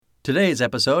Today's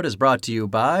episode is brought to you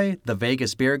by the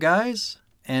Vegas Beer Guys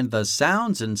and the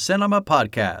Sounds in Cinema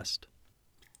podcast.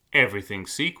 Everything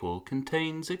sequel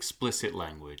contains explicit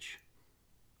language.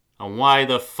 And why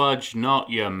the fudge not,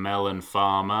 you melon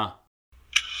farmer?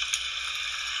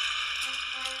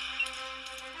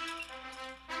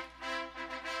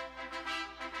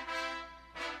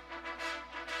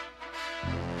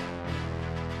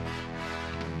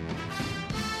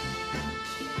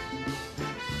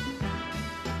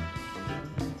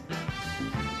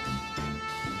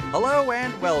 Hello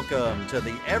and welcome to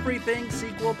the Everything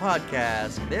Sequel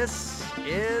podcast. This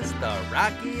is the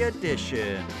Rocky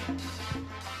Edition.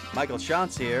 Michael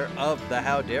Shantz here of the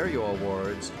How Dare You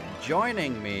Awards.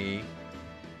 Joining me,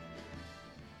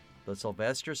 the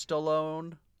Sylvester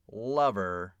Stallone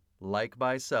lover like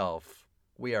myself.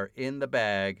 We are in the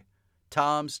bag.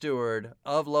 Tom Stewart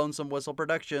of Lonesome Whistle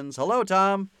Productions. Hello,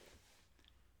 Tom.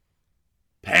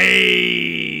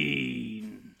 Pain!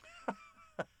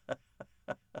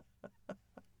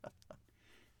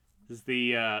 This is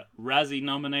the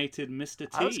Razzie-nominated Mr. T.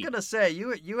 I was going to say,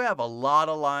 you have a lot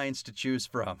of lines to choose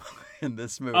from in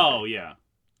this movie. Oh, yeah.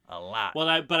 A lot.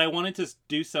 Well, but I wanted to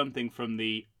do something from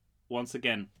the, once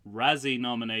again,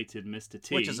 Razzie-nominated Mr.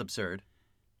 T. Which is absurd.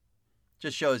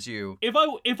 Just shows you. If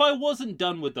I wasn't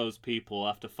done with those people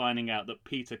after finding out that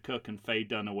Peter Cook and Faye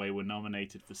Dunaway were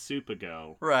nominated for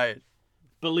Supergirl, Right.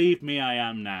 believe me, I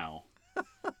am now.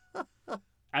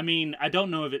 I mean, I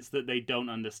don't know if it's that they don't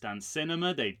understand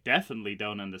cinema. They definitely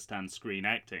don't understand screen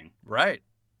acting. Right.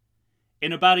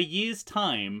 In about a year's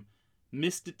time,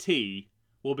 Mr. T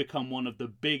will become one of the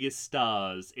biggest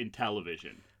stars in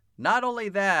television. Not only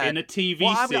that. In a TV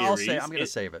series. I'm going to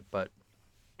save it, but.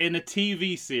 In a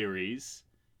TV series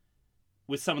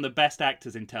with some of the best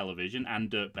actors in television and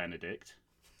Dirk Benedict.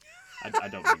 I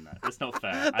don't mean that. That's not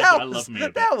fair. I love me a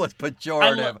bit. That was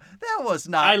pejorative. That was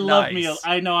not I love nice. me.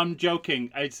 I know, I'm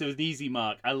joking. It's an easy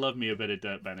mark. I love me a bit of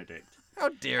Dirk Benedict. How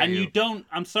dare you? And you don't,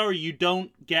 I'm sorry, you don't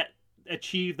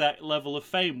achieve that level of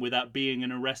fame without being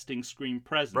an arresting screen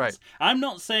presence. Right. I'm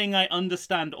not saying I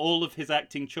understand all of his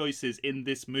acting choices in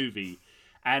this movie.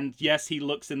 And yes, he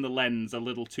looks in the lens a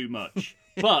little too much.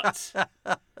 But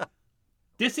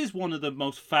this is one of the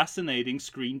most fascinating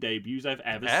screen debuts I've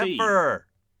ever seen. Ever.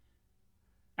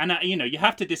 And, you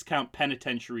have to discount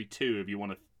Penitentiary 2 if you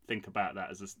want to think about that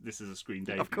as this is a screen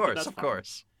debut. Of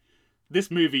course.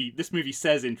 This movie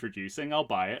says introducing. I'll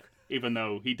buy it, even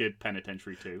though he did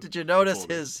Penitentiary 2. Did you notice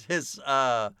his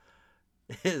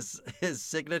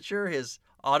signature, his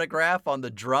autograph on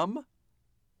the drum?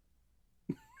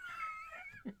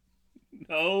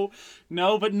 No,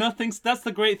 but that's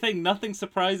the great thing. Nothing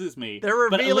surprises me. They're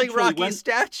revealing Rocky's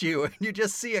statue, and you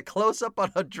just see a close-up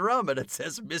on a drum, and it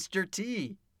says Mr.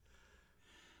 T.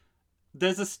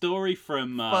 There's a story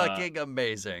from... fucking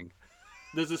amazing.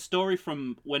 There's a story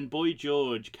from when Boy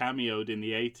George cameoed in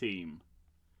the A-Team.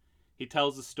 He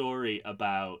tells a story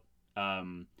about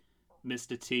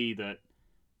Mr. T that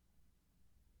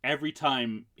every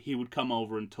time he would come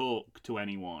over and talk to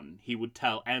anyone, he would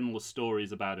tell endless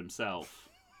stories about himself.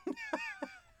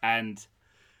 And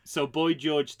so Boy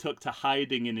George took to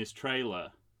hiding in his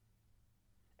trailer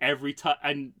every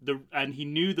time, and he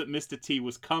knew that Mr. T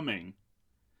was coming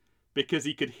because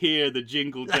he could hear the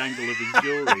jingle jangle of his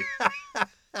jewelry.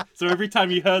 So every time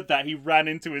he heard that, he ran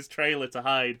into his trailer to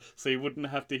hide so he wouldn't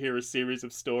have to hear a series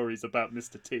of stories about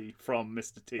Mr. T from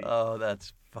Mr. T. Oh,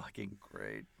 that's fucking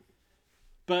great.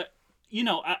 But,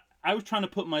 I was trying to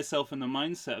put myself in the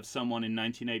mindset of someone in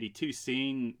 1982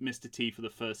 seeing Mr. T for the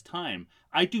first time.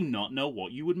 I do not know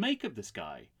what you would make of this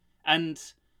guy. And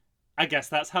I guess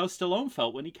that's how Stallone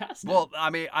felt when he cast him. Well, I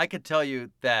mean, I could tell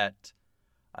you that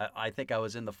I think I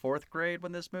was in the 4th grade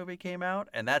when this movie came out,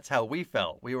 and that's how we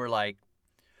felt. We were like,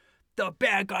 the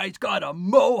bad guy's got a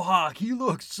mohawk. He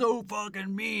looks so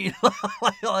fucking mean.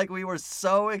 Like we were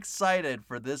so excited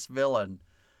for this villain.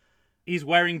 He's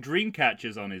wearing dream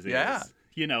catchers on his ears.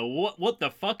 Yeah. What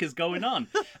the fuck is going on?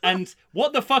 And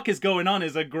what the fuck is going on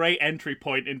is a great entry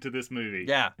point into this movie.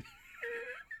 Yeah.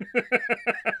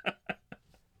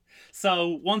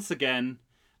 So, once again,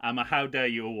 I'm a How Dare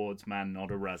You Awards man, not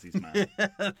a Razzies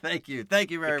man. Thank you. Thank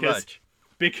you very much.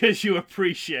 Because you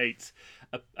appreciate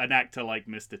an actor like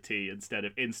Mr. T instead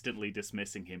of instantly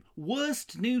dismissing him.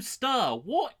 Worst new star.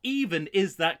 What even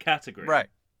is that category? Right.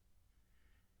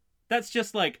 That's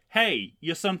just like, hey,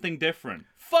 you're something different.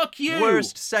 Fuck you!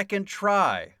 Worst second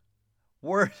try.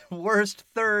 Worst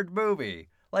third movie.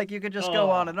 Like, you could just go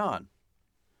on and on.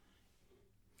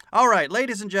 All right,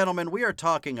 ladies and gentlemen, we are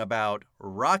talking about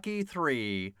Rocky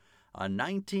III, a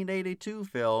 1982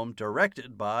 film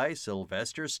directed by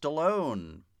Sylvester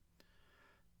Stallone.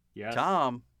 Yes.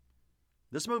 Tom,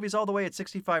 This movie's all the way at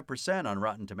 65% on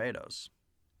Rotten Tomatoes.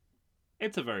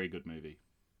 It's a very good movie.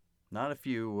 Not if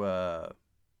you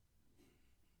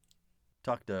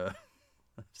talk to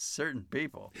certain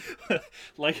people.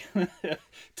 Like,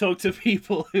 talk to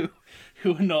people who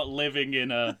are not living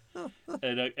in a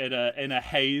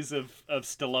haze of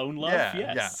Stallone love.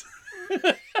 Yeah, yes.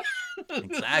 yeah.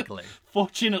 Exactly.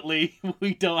 Fortunately,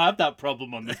 we don't have that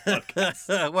problem on this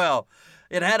podcast. Well,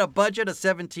 it had a budget of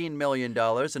 $17 million,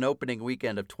 an opening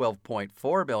weekend of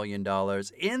 $12.4 million.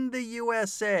 In the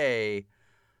USA,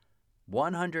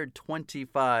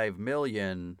 $125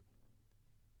 million.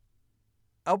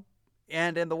 Oh,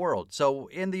 and in the world. So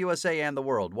in the USA and the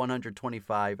world,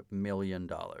 $125 million.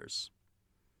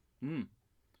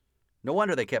 No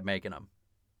wonder they kept making them.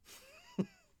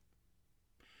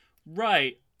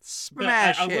 Right.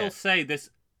 Smash but I hit.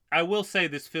 will say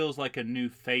this feels like a new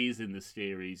phase in the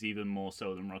series, even more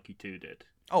so than Rocky 2 did.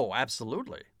 Oh,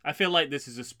 absolutely. I feel like this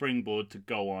is a springboard to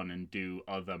go on and do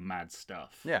other mad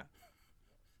stuff. Yeah.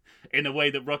 In a way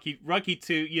that Rocky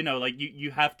 2, you know, like you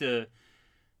have to,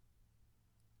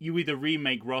 you either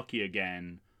remake Rocky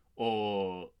again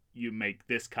or you make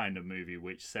this kind of movie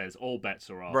which says all bets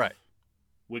are off. Right.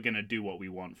 We're going to do what we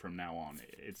want from now on.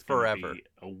 It's going to be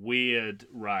a weird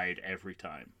ride every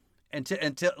time.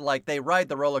 Until like they ride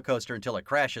the roller coaster until it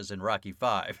crashes in Rocky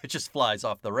 5. It just flies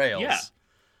off the rails. Yeah.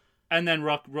 And then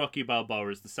Rocky Balboa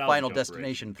is the salvage Final operation.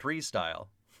 Destination 3 style.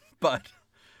 But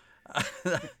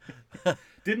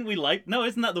didn't we like? No,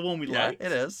 isn't that the one we liked? Yeah,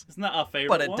 it is. Isn't that our favorite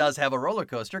But it one? does have a roller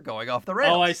coaster going off the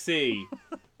rails. Oh, I see.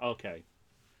 Okay.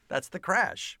 That's the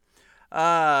crash.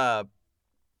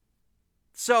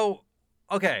 So,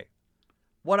 okay.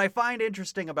 What I find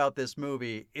interesting about this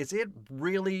movie is it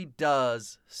really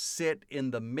does sit in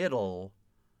the middle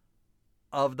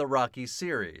of the Rocky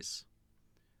series.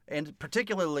 And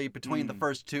particularly between the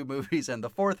first two movies and the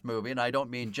fourth movie, and I don't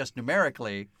mean just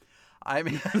numerically. I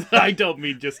mean, I don't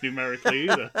mean just numerically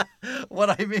either.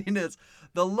 What I mean is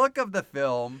the look of the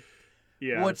film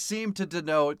Yeah. would seem to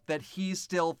denote that he's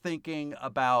still thinking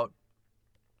about,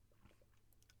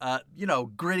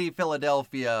 gritty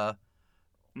Philadelphia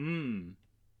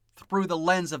through the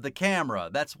lens of the camera.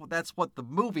 That's what the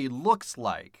movie looks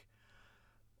like.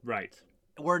 Right.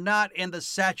 We're not in the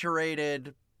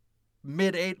saturated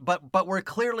mid-80s, but we're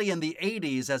clearly in the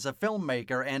 80s as a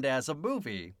filmmaker and as a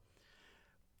movie.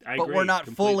 I But agree, we're not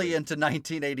completely. fully into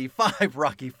 1985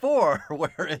 Rocky 4,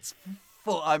 where it's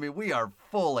full. I mean, we are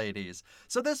full 80s.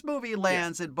 So this movie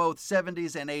lands in both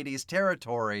 70s and 80s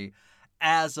territory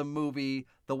as a movie,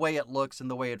 the way it looks and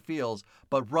the way it feels.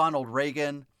 But Ronald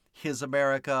Reagan, his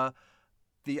America,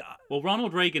 Well,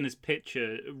 Ronald Reagan is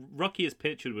Rocky is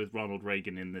pictured with Ronald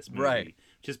Reagan in this movie, Right.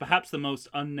 which is perhaps the most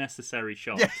unnecessary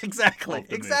shot. Yeah, exactly, of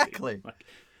the movie. exactly. Like,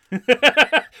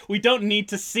 we don't need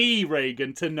to see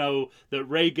Reagan to know that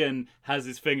Reagan has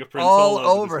his fingerprints all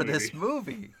all over this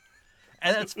movie.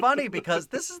 And it's funny because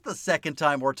this is the second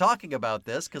time we're talking about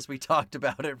this, because we talked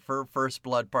about it for First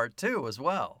Blood Part 2 as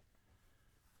well.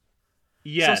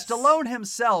 Yes. So Stallone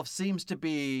himself seems to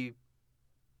be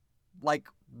like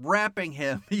wrapping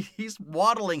him. He's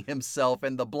waddling himself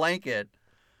in the blanket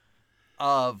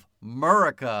of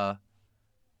America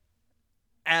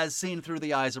as seen through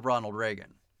the eyes of Ronald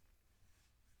Reagan.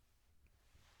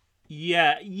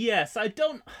 Yeah, yes. I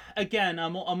don't. Again,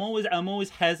 I'm always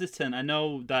hesitant. I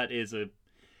know that is a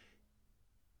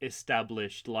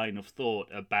established line of thought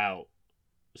about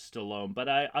Stallone, but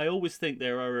I always think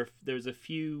there's a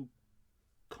few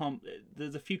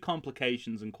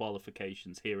complications and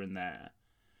qualifications here and there.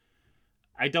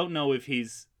 I don't know if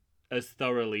he's as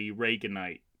thoroughly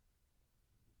Reaganite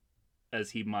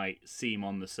as he might seem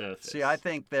on the surface. See, I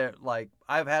think that, like,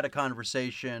 I've had a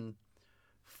conversation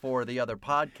for the other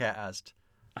podcast.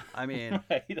 I mean,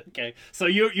 right, okay. So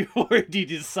you already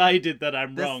decided that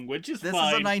I'm wrong, which is this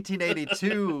fine. This is a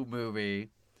 1982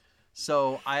 movie,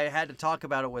 so I had to talk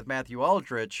about it with Matthew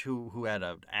Aldrich, who had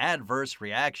an adverse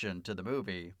reaction to the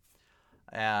movie,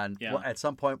 and at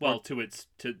some point,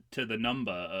 to the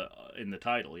number in the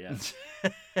title, yes,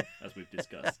 as we've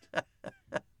discussed.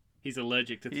 He's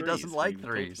allergic to threes. He doesn't like We've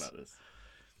threes. talked about this.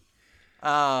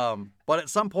 But at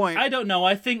some point, I don't know.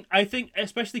 I think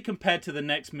especially compared to the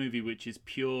next movie, which is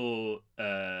pure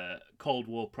Cold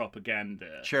War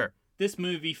propaganda. Sure. This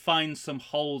movie finds some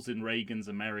holes in Reagan's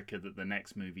America that the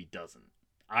next movie doesn't.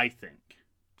 I think.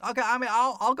 Okay, I mean,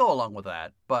 I'll go along with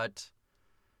that, but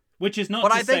which is not. But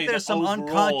to I say think there's that some overall...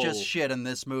 unconscious shit in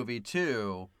this movie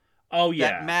too. Oh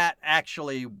yeah. That Matt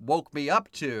actually woke me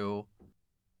up to.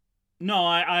 No,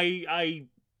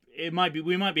 it might be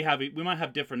we might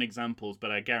have different examples,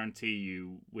 but I guarantee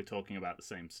you we're talking about the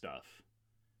same stuff.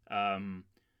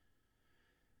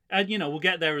 And we'll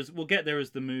get there as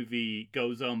the movie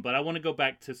goes on. But I want to go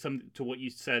back to what you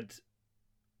said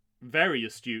very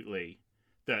astutely,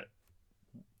 that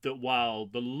while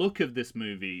the look of this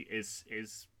movie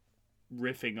is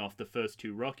riffing off the first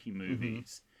two Rocky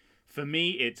movies, for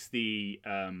me it's the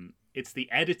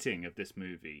editing of this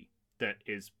movie that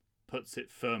puts it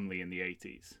firmly in the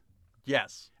 80s.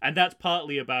 Yes. And that's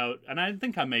partly about, and I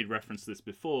think I made reference to this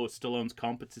before, Stallone's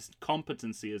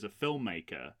competency as a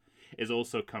filmmaker is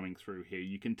also coming through here.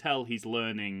 You can tell he's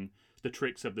learning the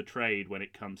tricks of the trade when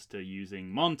it comes to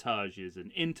using montages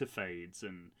and interfades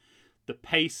and the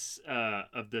pace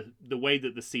of the way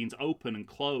that the scenes open and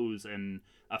close, and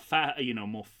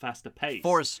more faster pace.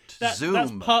 Forced zoom.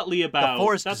 That's partly about the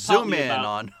forced zoom in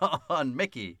on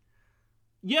Mickey.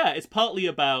 Yeah, it's partly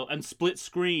about, and split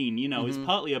screen. It's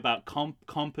partly about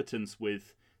competence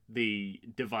with the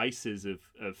devices of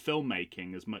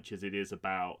filmmaking as much as it is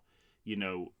about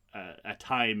a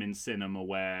time in cinema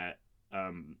where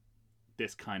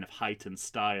this kind of heightened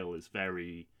style is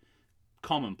very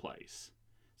commonplace.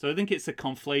 So I think it's a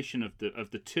conflation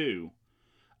of the two,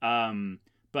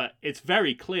 but it's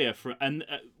very clear.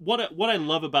 What I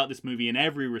love about this movie in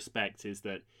every respect is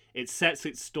that it sets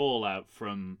its stall out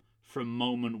from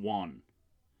moment one.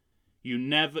 You're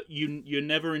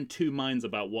never in two minds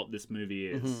about what this movie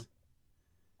is,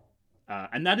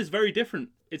 and that is very different.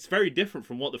 It's very different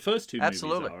from what the first two movies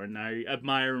are, and I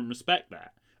admire and respect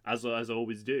that, as I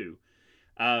always do.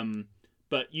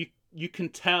 But you can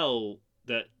tell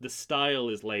that the style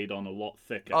is laid on a lot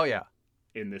thicker. Oh yeah,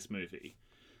 in this movie.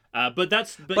 But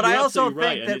I also think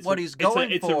right, that what he's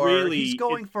going for, he's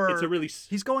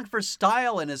going for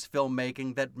style in his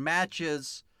filmmaking that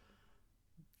matches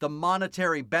the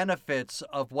monetary benefits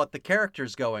of what the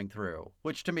character's going through,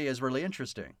 which to me is really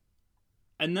interesting.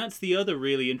 And that's the other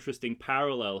really interesting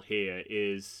parallel here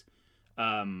is,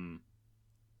 in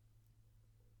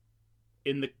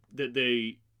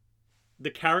the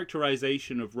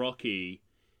characterization of Rocky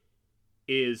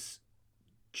is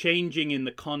changing in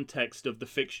the context of the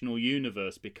fictional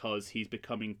universe because he's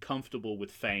becoming comfortable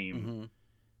with fame.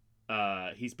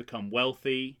 He's become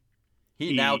wealthy.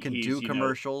 He now can do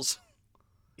commercials.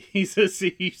 He's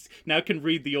now can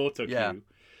read the auto cue,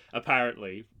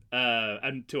 apparently,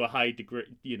 and to a high degree,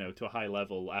 to a high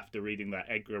level after reading that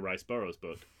Edgar Rice Burroughs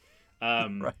book.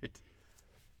 Right.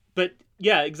 But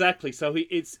yeah, exactly. So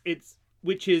it's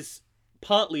which is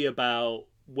partly about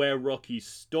where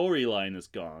Rocky's storyline has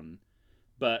gone,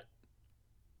 but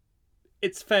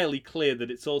it's fairly clear that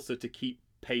it's also to keep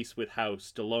pace with how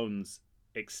Stallone's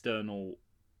external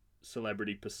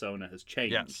celebrity persona has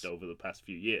changed over the past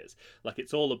few years. Like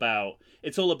it's all about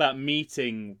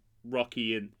meeting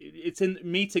Rocky, and it's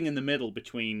meeting in the middle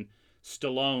between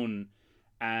Stallone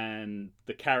and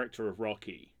the character of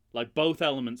Rocky. Like both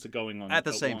elements are going on at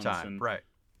the same time, and, right?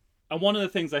 And one of the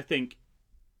things I think,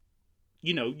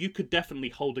 you could definitely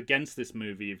hold against this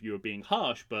movie if you were being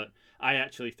harsh, but I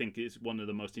actually think is one of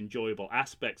the most enjoyable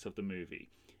aspects of the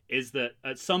movie is that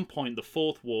at some point the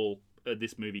fourth wall of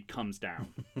this movie comes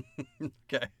down.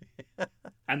 Okay.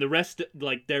 And the rest,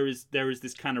 like there is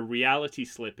this kind of reality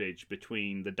slippage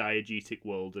between the diegetic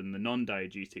world and the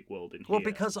non-diegetic world in here. Well,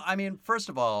 because first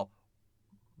of all,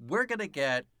 we're gonna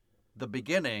get the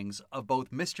beginnings of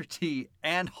both Mr. T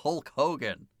and Hulk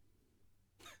Hogan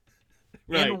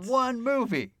in one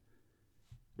movie.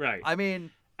 Right.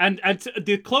 And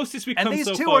the closest we come so far is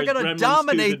these two are going to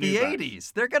dominate the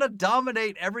 80s. They're going to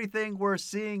dominate everything we're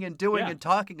seeing and doing and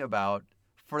talking about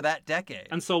for that decade.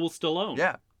 And so will Stallone.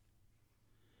 Yeah.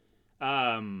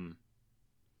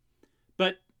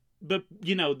 But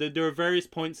there are various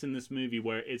points in this movie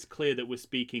where it's clear that we're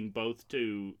speaking both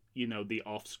to, the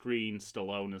off-screen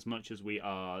Stallone as much as we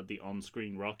are the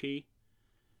on-screen Rocky.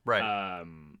 Right.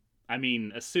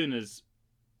 As soon as...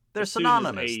 They're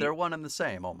synonymous. They're one and the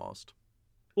same, almost.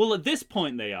 Well, at this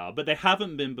point they are, but they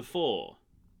haven't been before.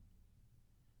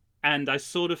 And I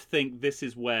sort of think this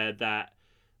is where the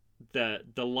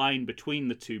line between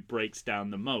the two breaks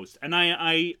down the most. And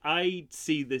I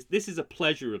see this is a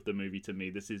pleasure of the movie to me.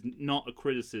 This is not a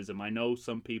criticism. I know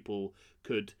some people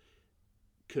could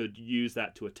use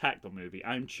that to attack the movie.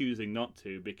 I'm choosing not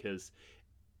to because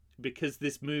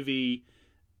this movie,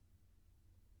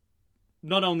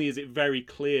 not only is it very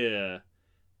clear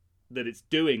that it's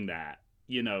doing that,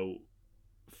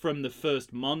 from the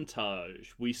first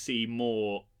montage, we see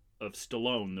more of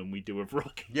Stallone than we do of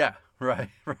Rocky. Yeah, right.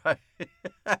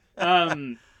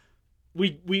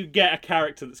 We get a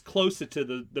character that's closer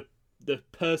to the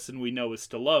person we know as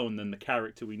Stallone than the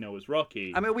character we know as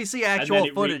Rocky. We see actual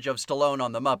footage of Stallone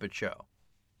on The Muppet Show.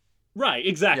 Right,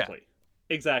 exactly.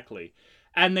 Yeah. Exactly.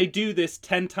 And they do this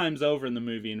 10 times over in the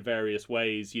movie in various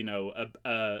ways. You know,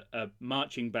 a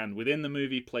marching band within the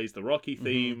movie plays the Rocky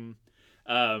theme.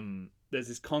 There's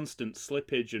this constant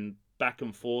slippage and back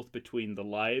and forth between the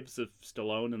lives of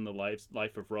Stallone and the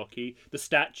life of Rocky.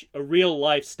 A real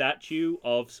life statue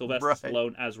of Sylvester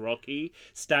Stallone as Rocky,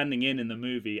 standing in the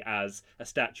movie as a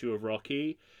statue of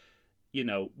Rocky. You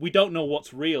know, we don't know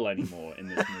what's real anymore in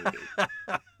this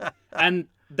movie. And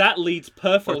that leads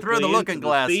perfectly We're through the looking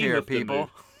glass here, people.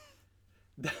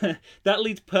 That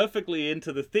leads perfectly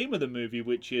into the theme of the movie,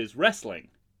 which is wrestling.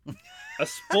 A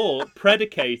sport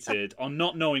predicated on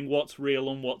not knowing what's real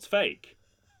and what's fake.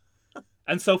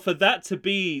 And so for that to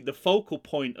be the focal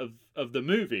point of the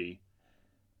movie,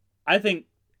 I think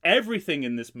everything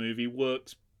in this movie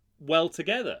works well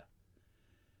together.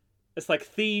 It's like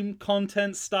theme,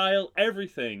 content, style,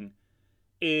 everything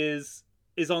is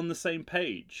on the same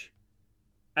page.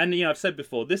 And, you know, I've said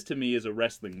before, this to me is a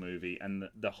wrestling movie, and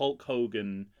the Hulk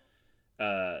Hogan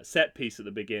set piece at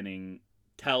the beginning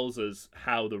tells us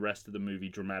how the rest of the movie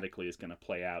dramatically is going to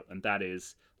play out, and that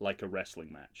is like a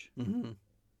wrestling match. Mm-hmm.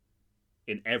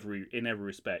 In every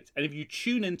respect. And if you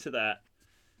tune into that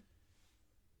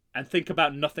and think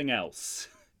about nothing else,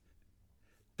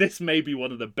 this may be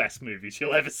one of the best movies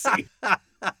you'll ever see.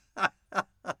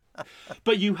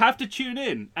 But you have to tune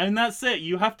in, and that's it.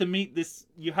 You have to meet this.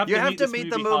 You have to meet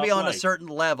the movie on a certain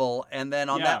level, and then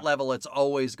on that level, it's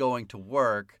always going to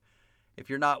work. If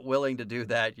you're not willing to do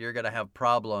that, you're going to have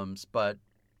problems. But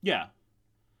yeah,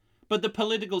 but the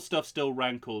political stuff still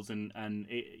rankles, and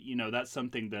it, you know, that's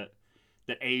something that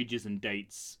ages and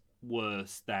dates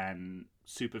worse than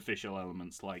superficial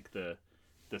elements like the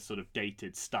sort of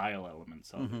dated style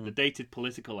elements of it. The dated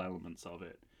political elements of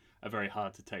it are very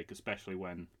hard to take, especially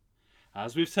when,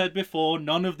 as we've said before,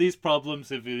 none of these problems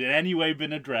have in any way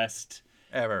been addressed.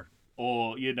 Ever.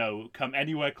 Or, you know, come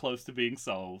anywhere close to being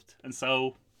solved. And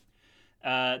so,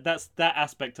 that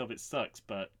aspect of it sucks,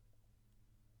 but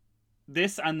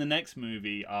this and the next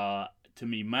movie are, to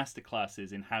me,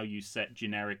 masterclasses in how you set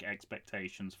generic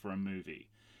expectations for a movie.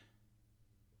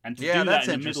 And to do that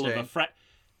in the middle of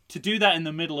to do that in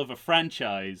the middle of a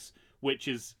franchise, which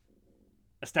is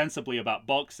ostensibly about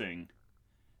boxing,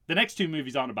 the next two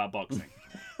movies aren't about boxing.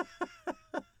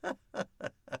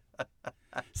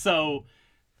 So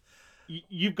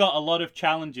you've got a lot of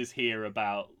challenges here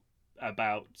about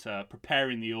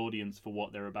preparing the audience for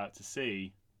what they're about to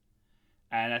see.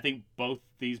 And I think both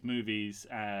these movies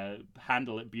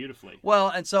handle it beautifully. Well,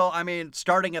 and so, I mean,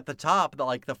 starting at the top,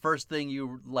 like the first thing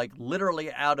you, like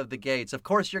literally out of the gates, of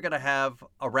course you're going to have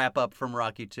a wrap-up from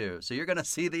Rocky 2. So you're going to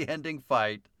see the ending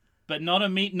fight. But not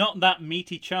that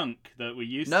meaty chunk that we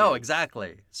used to. No,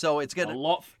 exactly. So it's going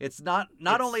to... It's not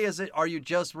only are you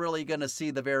just really going to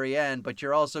see the very end, but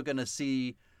you're also going to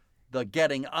see the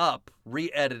getting up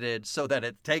re-edited so that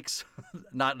it takes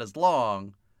not as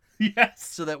long. Yes.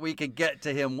 So that we can get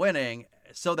to him winning,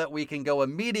 so that we can go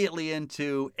immediately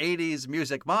into 80s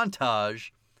music montage,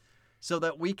 so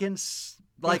that we can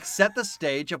like set the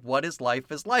stage of what his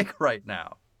life is like right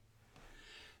now.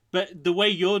 But the way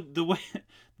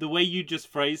you just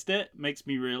phrased it makes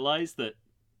me realize that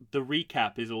the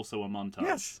recap is also a montage.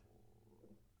 Yes.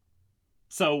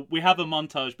 So we have a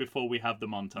montage before we have the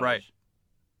montage. Right.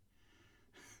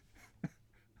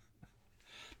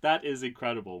 That is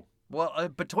incredible. Well,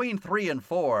 between 3 and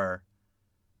 4,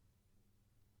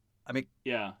 I mean,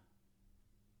 yeah,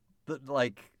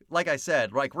 like I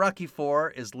said, like Rocky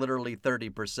 4 is literally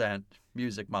 30%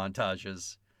 music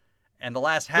montages, and the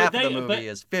last half of the movie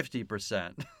is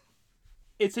 50%.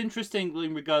 It's interesting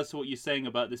in regards to what you're saying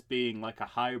about this being like a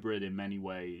hybrid in many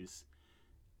ways.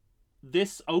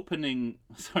 This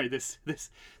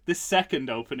second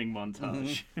opening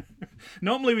montage.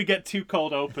 Normally we get two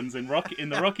cold opens in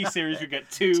the Rocky series. We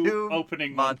get two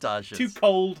opening montages, two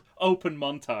cold open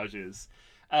montages.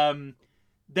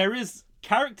 There is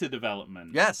character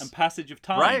development, yes, and passage of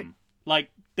time. Right. Like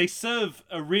they serve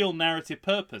a real narrative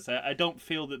purpose. I don't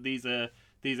feel that these are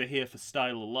here for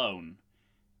style alone.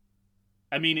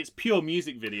 I mean, it's pure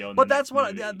music video. But that's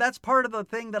part of the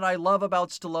thing that I love about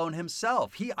Stallone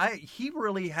himself. He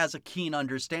really has a keen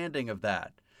understanding of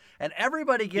that. And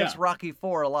everybody gives Rocky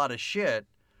 4 a lot of shit,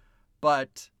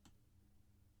 but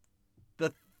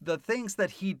the things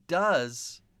that he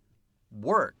does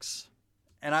works.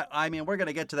 And I mean, we're going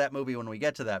to get to that movie when we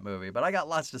get to that movie, but I got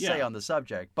lots to say on the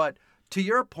subject. But to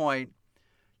your point,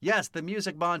 yes, the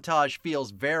music montage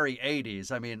feels very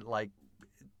 80s. I mean, like,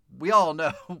 we all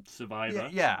know Survivor.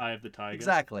 Yeah, Eye of the Tiger.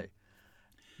 Exactly.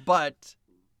 But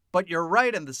you're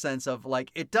right in the sense of, like,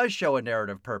 it does show a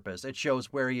narrative purpose. It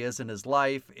shows where he is in his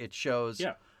life. It shows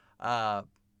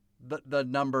the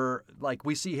number, like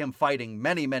we see him fighting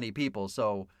many, many people.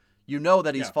 So you know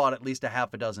that he's fought at least a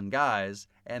half a dozen guys,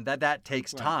 and that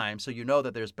takes time. So you know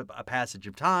that there's a passage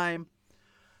of time.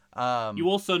 You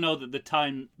also know that the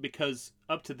time, because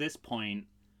up to this point,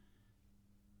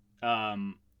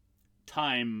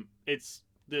 time, it's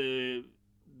the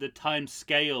time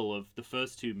scale of the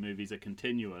first two movies are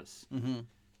continuous. Mm-hmm.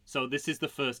 So this is the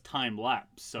first time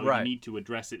lapse. So you need to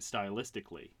address it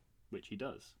stylistically, which he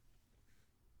does.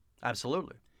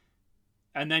 Absolutely.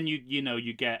 And then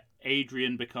you get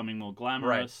Adrian becoming more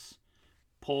glamorous,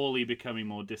 Paulie becoming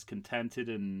more discontented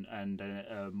and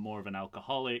more of an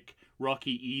alcoholic,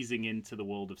 Rocky easing into the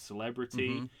world of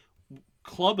celebrity.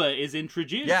 Clubber is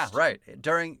introduced. Yeah, right.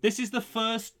 This is the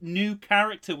first new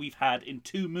character we've had in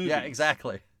 2 movies. Yeah,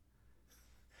 exactly.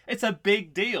 It's a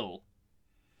big deal.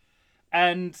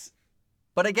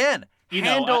 But again,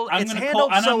 it's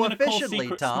handled so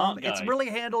efficiently, Tom. It's really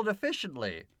handled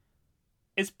efficiently.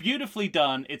 It's beautifully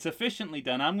done. It's efficiently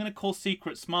done. I'm going to call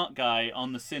Secret Smart Guy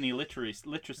on the cine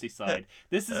literacy side.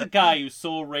 This is a guy who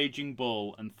saw Raging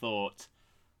Bull and thought...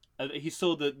 he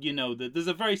saw that, there's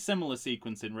a very similar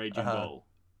sequence in Raging Bull.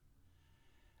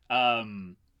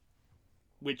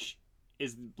 Which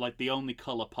is like the only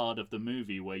color part of the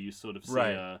movie where you sort of see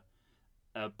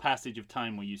a passage of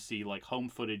time where you see like home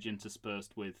footage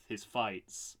interspersed with his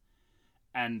fights.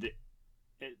 And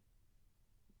I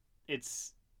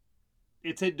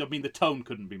mean, the tone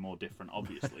couldn't be more different,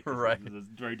 obviously. Right. There's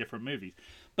very different movies.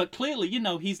 But clearly,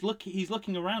 he's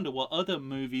looking around at what other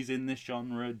movies in this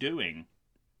genre are doing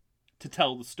to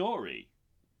tell the story.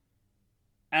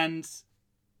 And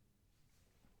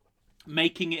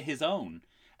making it his own.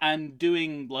 And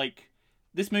doing, like...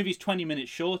 This movie's 20 minutes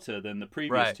shorter than the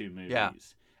previous 2 movies. Yeah.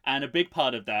 And a big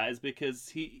part of that is because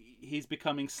he's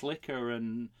becoming slicker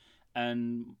and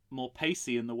more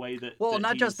pacey in the way that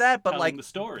not he's just that, but telling the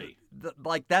story.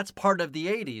 That's part of the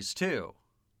 80s too.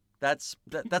 That's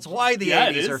why the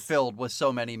 80s are filled with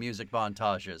so many music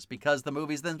montages, because the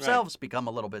movies themselves become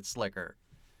a little bit slicker.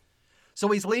 So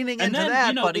he's leaning into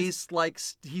that, but he's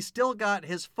still got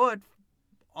his foot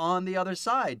on the other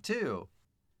side too.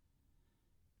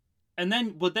 And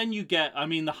then you get, I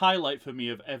mean, the highlight for me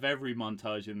of every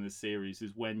montage in this series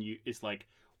is when it's like,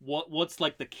 what's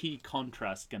like the key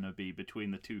contrast going to be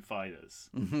between the 2 fighters?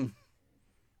 Mm-hmm.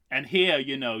 And here,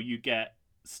 you get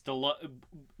Stallone,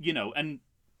 and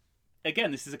again,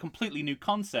 this is a completely new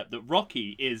concept, that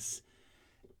Rocky is,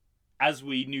 as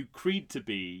we knew Creed to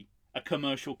be, a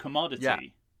commercial commodity. Yeah.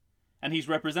 And he's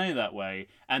represented that way.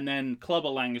 And then Clubber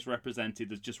Lang is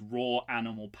represented as just raw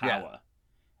animal power. Yeah.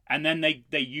 And then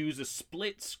they use a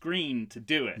split screen to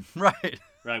do it.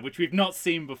 Right, which we've not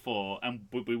seen before, and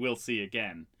we will see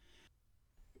again.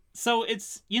 So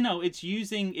it's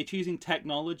using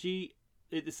technology.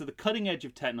 It's the cutting edge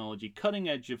of technology, cutting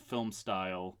edge of film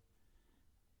style,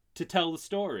 to tell the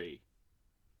story.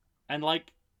 And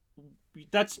like,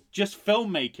 that's just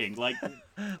filmmaking. Like,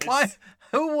 why?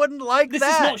 Who wouldn't like this? That?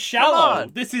 This is not shallow.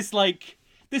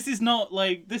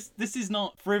 This is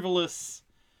not frivolous.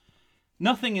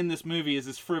 Nothing in this movie is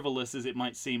as frivolous as it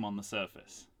might seem on the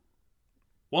surface.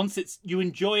 Once you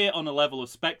enjoy it on a level of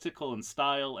spectacle and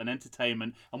style and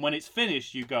entertainment, and when it's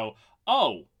finished, you go,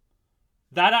 oh,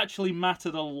 that actually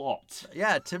mattered a lot.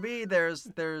 Yeah, to me,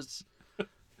 there's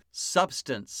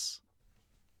substance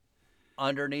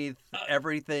underneath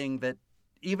everything, that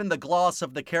even the gloss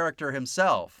of the character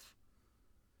himself,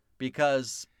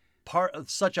 because part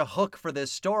of such a hook for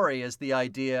this story is the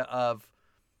idea of,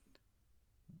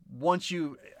 once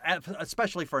you,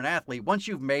 especially for an athlete, once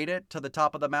you've made it to the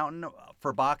top of the mountain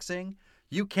for boxing,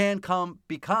 you can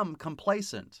become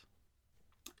complacent.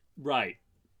 Right.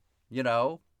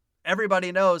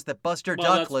 Everybody knows that Buster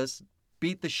Douglas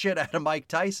beat the shit out of Mike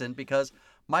Tyson because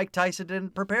Mike Tyson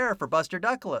didn't prepare for Buster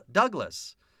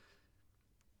Douglas.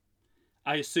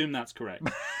 I assume that's correct.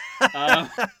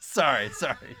 Sorry.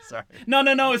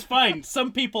 No, it's fine.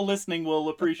 Some people listening will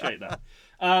appreciate that.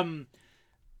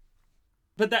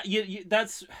 But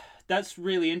that's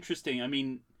really interesting. I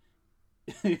mean,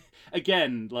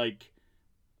 again, like,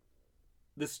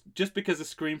 this, just because a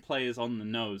screenplay is on the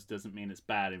nose doesn't mean it's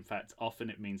bad. In fact, often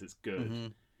it means it's good. Mm-hmm.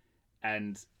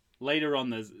 And later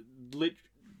on, there's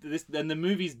this, and the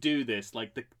movies do this,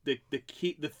 like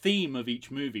the theme of each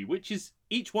movie, which is,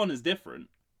 each one is different.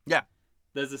 Yeah.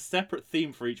 There's a separate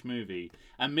theme for each movie,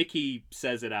 and Mickey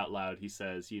says it out loud. He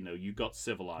says, you got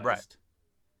civilized. Right.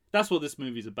 That's what this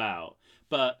movie's about.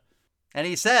 And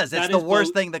he says it's the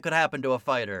worst thing that could happen to a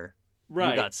fighter. Right.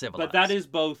 You got civilized. But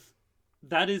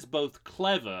that is both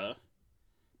clever,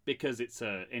 because it's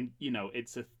an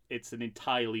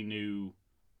entirely new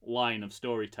line of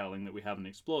storytelling that we haven't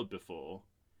explored before.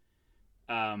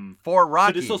 For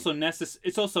Rocky. But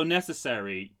it's also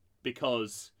necessary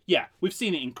because, yeah, we've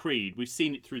seen it in Creed. We've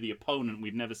seen it through the opponent.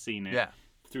 We've never seen it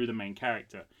through the main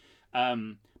character.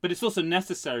 But it's also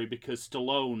necessary because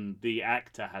Stallone, the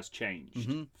actor, has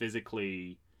changed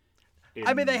physically.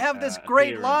 I mean, they have this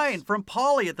great line from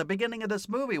Paulie at the beginning of this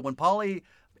movie when Paulie,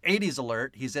 80s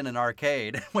alert, he's in an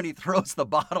arcade. When he throws the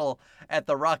bottle at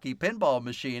the Rocky pinball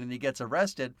machine and he gets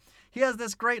arrested, he has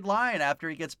this great line after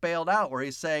he gets bailed out where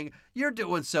he's saying, "You're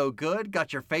doing so good,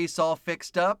 got your face all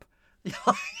fixed up." You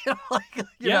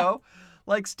know,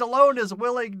 like Stallone is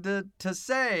willing to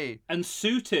say. And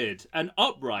suited and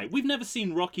upright. We've never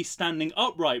seen Rocky standing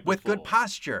upright before. With good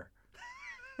posture.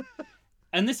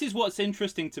 And this is what's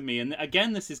interesting to me. And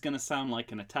again, this is going to sound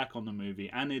like an attack on the movie,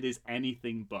 and it is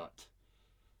anything but.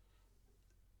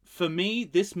 For me,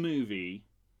 this movie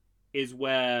is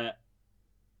where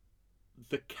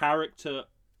the character,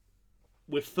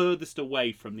 we're furthest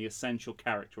away from the essential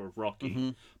character of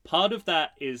Rocky. Part of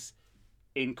that is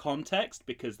in context,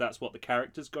 because that's what the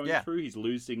character's going through. He's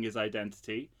losing his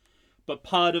identity. But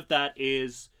part of that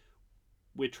is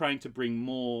we're trying to bring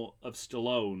more of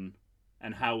Stallone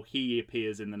and how he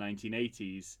appears in the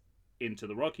 1980s into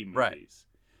the Rocky movies. Right.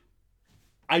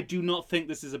 I do not think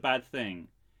this is a bad thing.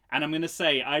 And I'm going to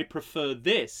say I prefer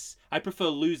this. I prefer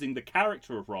losing the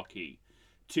character of Rocky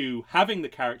to having the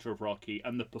character of Rocky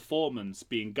and the performance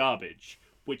being garbage,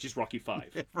 which is Rocky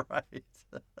 5. Right.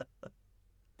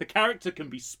 The character can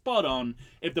be spot on.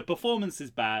 If the performance is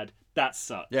bad, that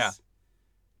sucks. Yeah.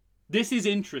 This is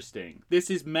interesting. This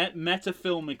is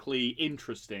metafilmically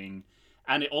interesting.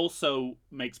 And it also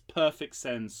makes perfect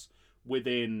sense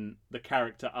within the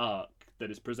character arc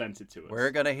that is presented to us. We're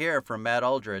going to hear from Matt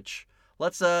Aldrich.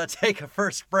 Let's take a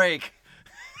first break,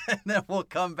 and then we'll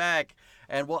come back.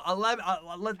 And we'll let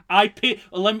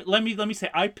me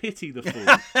say, I pity the fool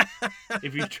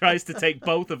if he tries to take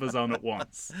both of us on at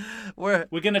once. We're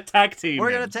gonna tag team.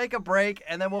 We're gonna take a break,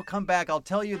 and then we'll come back. I'll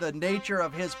tell you the nature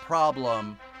of his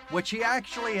problem, which he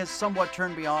actually has somewhat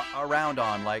turned me around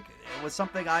on. Like, it was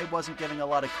something I wasn't giving a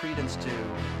lot of credence to,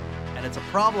 and it's a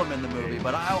problem in the movie.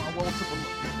 But we'll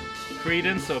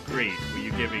credence or creed? Were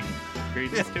you giving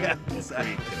credence to it?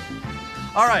 Exactly. Creed to it?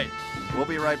 All right, we'll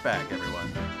be right back,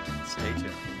 everyone. Stay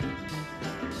tuned.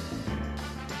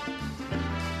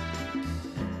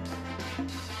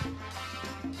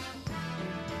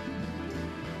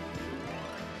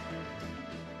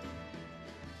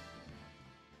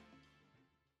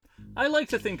 I like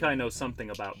to think I know something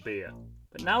about beer,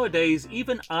 but nowadays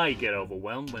even I get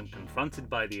overwhelmed when confronted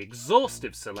by the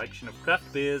exhaustive selection of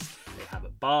craft beers they have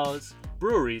at bars,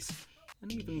 breweries,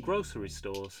 and even grocery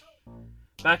stores.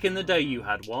 Back in the day you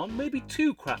had one, maybe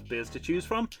two craft beers to choose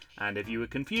from, and if you were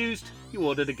confused, you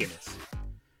ordered a Guinness.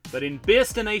 But in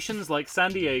beerstinations like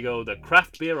San Diego, the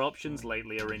craft beer options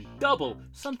lately are in double,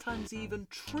 sometimes even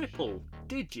triple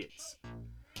digits.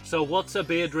 So what's a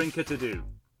beer drinker to do?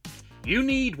 You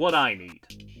need what I need,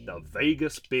 the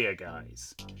Vegas Beer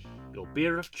Guys. Your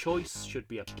beer of choice should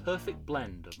be a perfect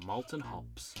blend of malt and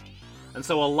hops. And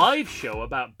so a live show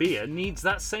about beer needs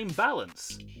that same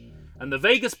balance. And the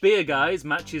Vegas Beer Guys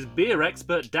matches beer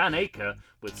expert Dan Aker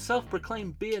with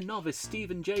self-proclaimed beer novice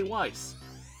Stephen J. Weiss.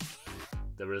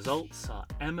 The results are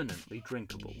eminently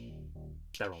drinkable.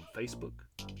 They're on Facebook,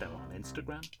 they're on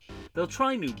Instagram. They'll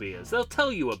try new beers, they'll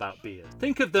tell you about beer.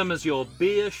 Think of them as your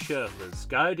beer Sherpas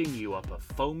guiding you up a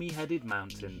foamy-headed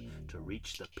mountain to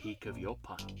reach the peak of your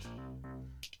pint.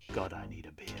 God, I need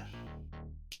a beer.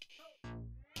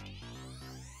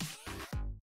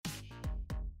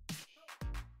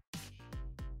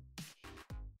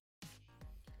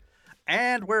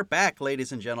 And we're back,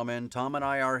 ladies and gentlemen. Tom and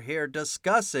I are here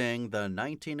discussing the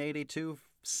 1982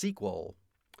 sequel,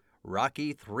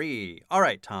 Rocky III. All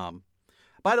right, Tom.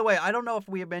 By the way, I don't know if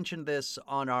we have mentioned this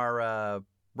on our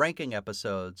ranking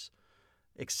episodes.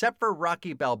 Except for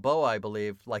Rocky Balboa, I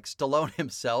believe, like Stallone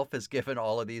himself has given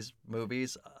all of these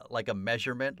movies like a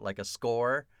measurement, like a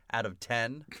score out of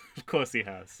 10. Of course he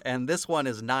has. And this one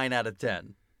is 9 out of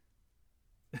 10.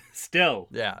 Still.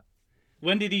 Yeah.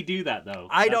 When did he do that, though?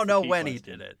 I don't know when he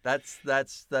did it. That's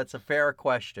a fair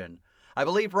question. I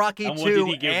believe Rocky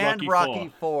 2 and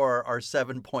Rocky 4 are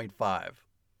 7.5.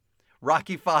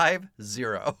 Rocky 5,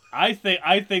 0. I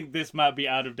think this might be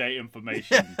out of date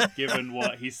information, given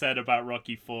what he said about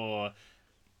Rocky 4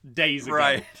 days ago.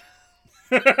 Right.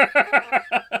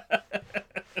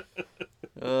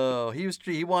 Oh,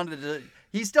 he wanted to.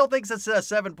 He still thinks it's a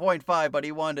 7.5, but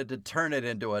he wanted to turn it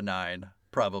into a 9.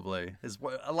 Probably is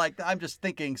like I'm just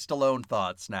thinking Stallone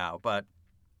thoughts now, but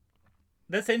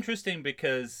That's interesting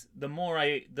because the more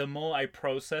I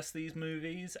process these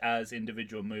movies as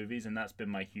individual movies, and that's been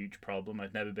my huge problem.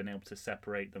 I've never been able to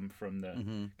separate them from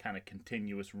the kind of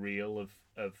continuous reel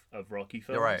of Rocky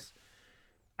films. You're right.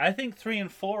 I think 3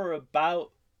 and 4 are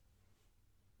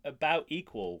about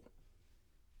equal.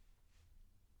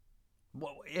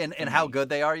 And how good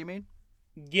they are, you mean?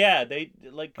 Yeah, they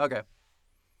like. Okay.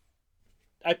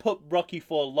 I put Rocky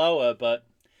 4 lower, but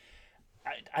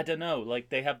I don't know. Like,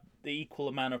 they have the equal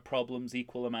amount of problems,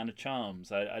 equal amount of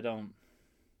charms. I don't.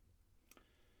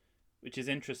 Which is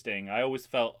interesting. I always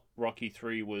felt Rocky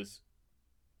 3 was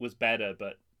better,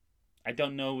 but I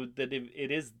don't know that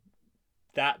it is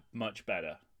that much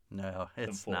better. No,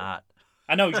 it's not.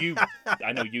 I know you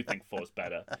think 4's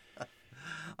better.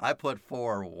 I put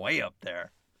 4 way up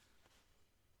there.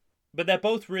 But they're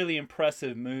both really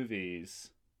impressive movies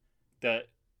that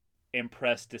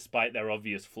impress despite their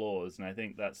obvious flaws, and I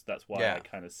think that's why I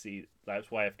kind of see.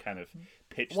 That's why I've kind of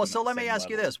pitched. Well, so let me ask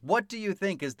you this: what do you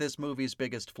think is this movie's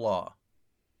biggest flaw?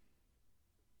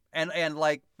 And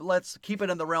like, let's keep it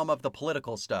in the realm of the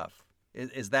political stuff.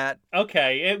 Is that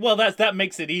okay? Well, that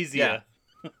makes it easier.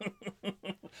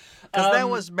 Because that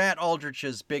was Matt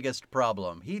Aldrich's biggest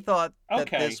problem. He thought that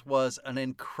this was an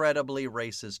incredibly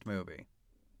racist movie.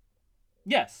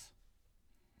 Yes.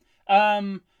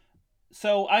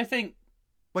 So I think,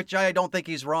 which I don't think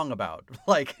he's wrong about.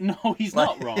 Like, no, he's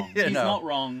not wrong. He's not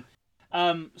wrong.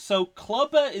 So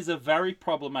Clubber is a very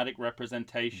problematic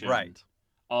representation,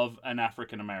 of an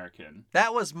African American.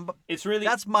 That's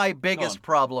my biggest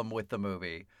problem with the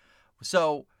movie.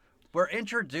 So we're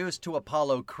introduced to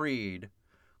Apollo Creed,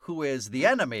 who is the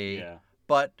enemy,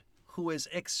 but who is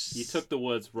you took the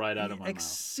words right out of my mouth.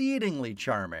 Exceedingly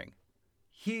charming.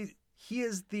 He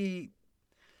is the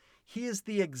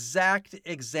exact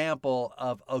example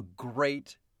of a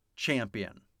great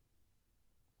champion.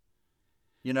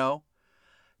 You know?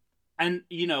 And,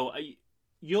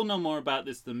 you'll know more about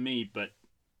this than me, but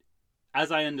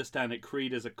as I understand it,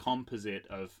 Creed is a composite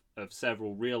of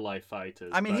several real-life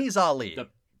fighters. I mean, he's Ali.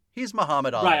 He's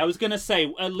Muhammad Ali. Right, I was going to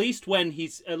say, at least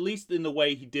in the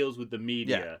way he deals with the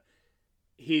media,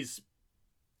 he's,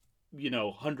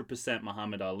 100%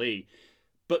 Muhammad Ali.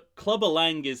 But Clubber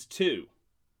Lang is too.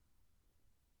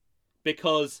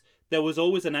 Because there was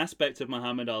always an aspect of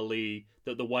Muhammad Ali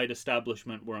that the white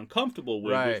establishment were uncomfortable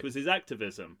with, which was his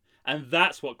activism. And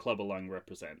that's what Clubber Lang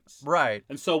represents. Right.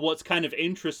 And so what's kind of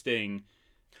interesting...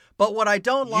 But what I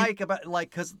don't like about...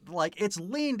 Because it's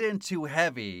leaned into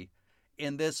heavy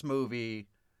in this movie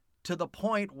to the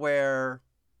point where...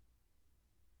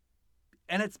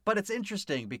 But it's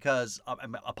interesting because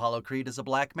Apollo Creed is a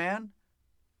black man.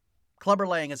 Clubber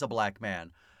Lang is a black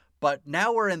man. But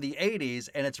now we're in the 80s,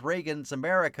 and it's Reagan's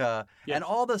America, and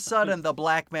all of a sudden the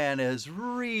black man is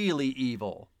really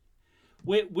evil.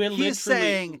 He's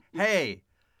saying, hey,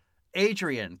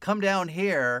 Adrian, come down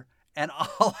here, and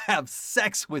I'll have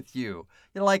sex with you.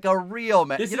 You're like a real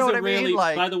man. You know what I mean?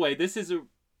 Like, by the way, this is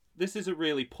a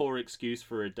really poor excuse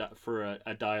for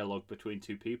a dialogue between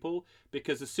two people,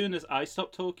 because as soon as I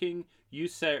stop talking, you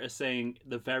are saying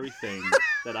the very thing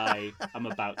that I am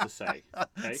about to say.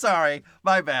 Okay? Sorry,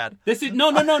 my bad. This is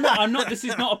no. I'm not. This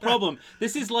is not a problem.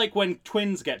 This is like when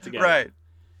twins get together, right?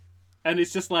 And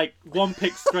it's just like one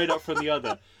picks straight up from the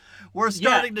other. We're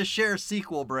starting to share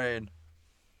sequel brain.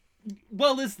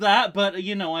 Well, there's that, but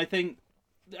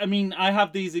I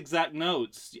have these exact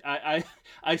notes. I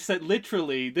said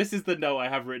literally, this is the note I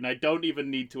have written. I don't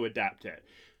even need to adapt it.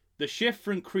 The shift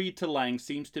from Creed to Lang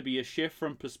seems to be a shift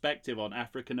from perspective on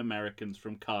African Americans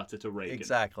from Carter to Reagan.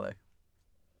 Exactly.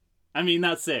 I mean,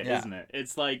 that's it, isn't it?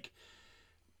 It's like,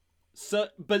 so,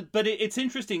 but it's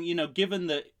interesting, given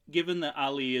that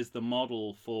Ali is the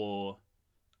model for,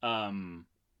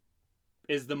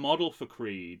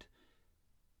 Creed.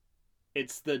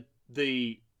 It's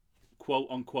the quote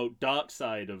unquote dark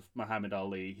side of Muhammad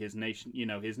Ali, his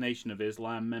Nation of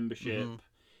Islam membership,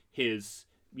 his,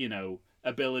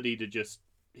 ability to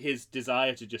his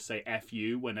desire to just say F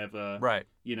you whenever,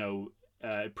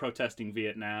 protesting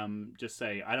Vietnam, just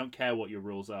say, I don't care what your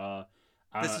rules are.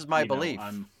 This is my belief.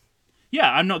 I'm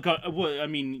not going,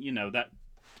 that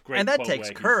great and that quote takes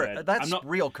where courage. Said, That's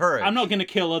real courage. I'm not going to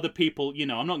kill other people,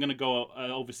 I'm not going to go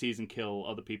overseas and kill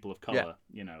other people of color,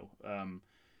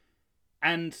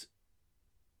 and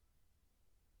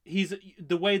he's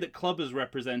the way that Clubber's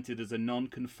represented as a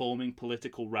non-conforming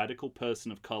political radical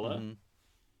person of color,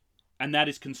 and that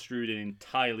is construed in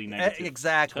entirely negative.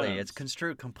 Exactly, terms. It's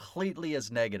construed completely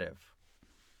as negative,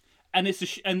 and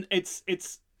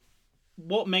it's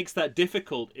what makes that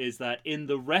difficult is that in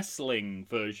the wrestling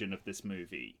version of this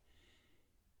movie,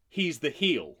 he's the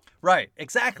heel. Right?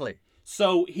 Exactly.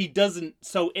 So he doesn't.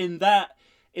 So in that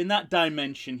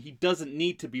dimension, he doesn't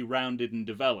need to be rounded and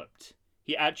developed.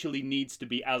 He actually needs to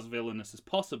be as villainous as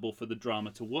possible for the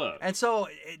drama to work. And so,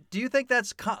 do you think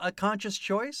that's a conscious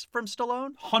choice from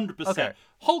Stallone? 100%. Okay.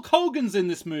 Hulk Hogan's in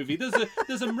this movie.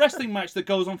 There's a wrestling match that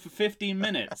goes on for 15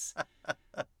 minutes.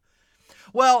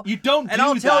 Well, you don't do and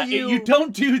I'll that. tell you, You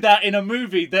don't do that in a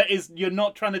movie that is you're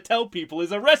not trying to tell people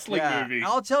is a wrestling movie.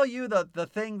 I'll tell you the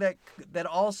thing that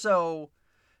also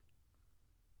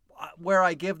where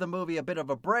I give the movie a bit of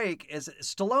a break is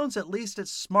Stallone's at least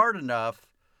it's smart enough,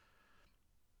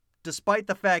 despite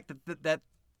the fact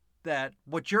that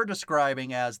what you're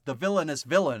describing as the villainous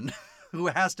villain who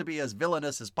has to be as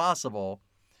villainous as possible,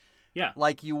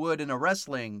 like you would in a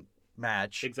wrestling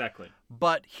match. Exactly.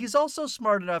 But he's also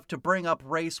smart enough to bring up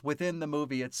race within the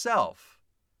movie itself.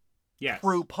 Yes.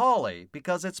 Through Paulie,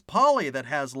 because it's Paulie that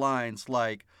has lines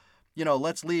like,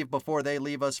 let's leave before they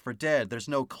leave us for dead. There's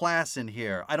no class in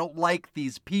here. I don't like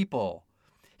these people.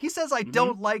 He says, I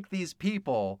don't like these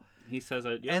people. He says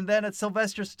it. And then it's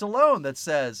Sylvester Stallone that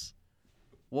says,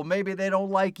 well, maybe they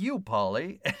don't like you,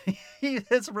 Paulie.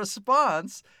 His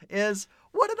response is,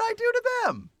 what did I do to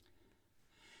them?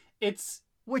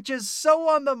 Which is so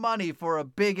on the money for a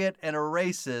bigot and a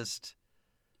racist.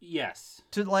 Yes.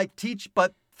 To teach,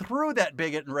 but through that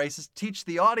bigot and racist, teach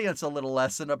the audience a little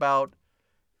lesson about,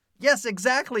 yes,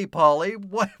 exactly, Paulie.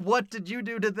 What did you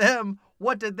do to them?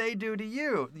 What did they do to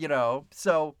you?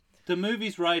 So the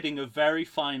movie's riding a very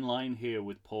fine line here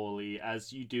with Paulie,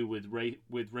 as you do with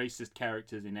racist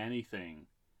characters in anything.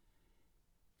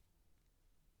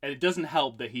 And it doesn't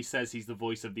help that he says he's the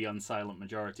voice of the unsilent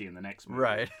majority in the next movie.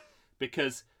 Right.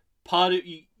 Because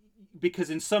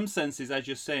in some senses, as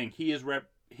you're saying, his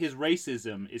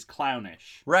racism is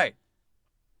clownish. Right.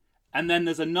 And then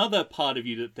there's another part of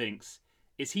you that thinks,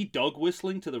 is he dog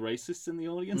whistling to the racists in the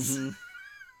audience? Mm-hmm.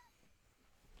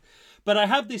 But I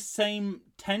have this same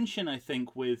tension, I think,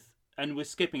 and we're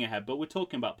skipping ahead, but we're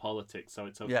talking about politics, so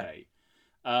it's okay.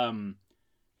 Yeah.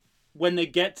 When they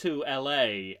get to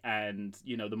LA and,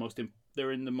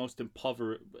 they're in the most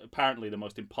impoverished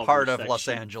part of section. Los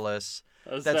Angeles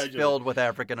that's filled with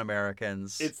African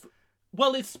Americans.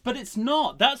 But it's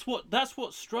not. That's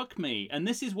what struck me, and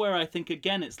this is where I think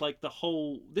again it's like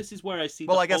this is where I see.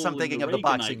 Well, I guess I'm thinking of the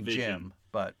boxing gym,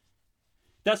 but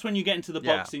that's when you get into the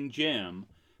boxing gym.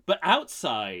 But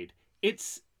outside,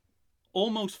 it's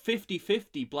almost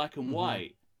 50-50 black and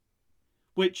white,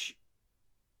 which.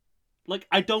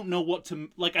 I don't know what to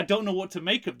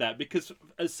make of that, because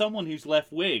as someone who's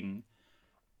left wing,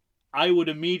 I would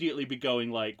immediately be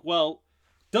going well,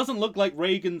 doesn't look like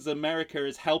Reagan's America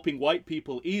is helping white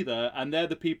people either, and they're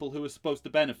the people who are supposed to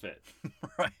benefit.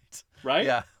 Right. Right?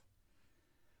 Yeah.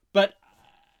 But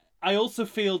I also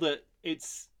feel that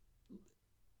it's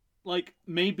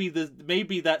maybe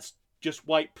that's just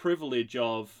white privilege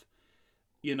of,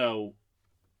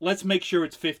 let's make sure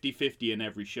it's 50-50 in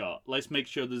every shot. Let's make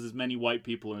sure there's as many white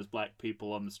people and as black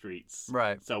people on the streets.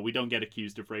 Right. So we don't get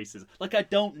accused of racism. I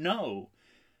don't know.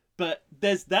 But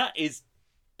that is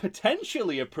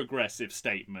potentially a progressive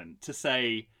statement to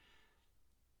say,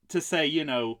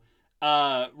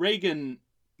 Reagan,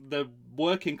 the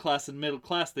working class and middle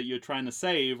class that you're trying to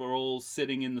save are all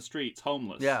sitting in the streets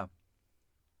homeless. Yeah.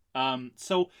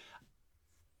 So,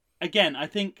 again, I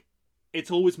think it's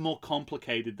always more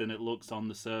complicated than it looks on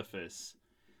the surface.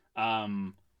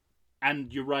 And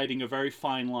you're riding a very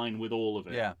fine line with all of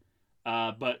it. Yeah.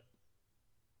 But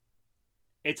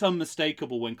it's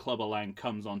unmistakable when Clubber Lang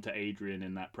comes onto Adrian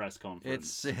in that press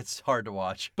conference. It's hard to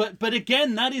watch. But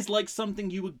again, that is something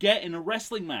you would get in a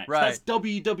wrestling match. Right. That's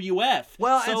WWF.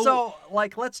 Well, and so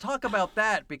let's talk about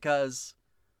that, because...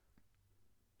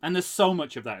 And there's so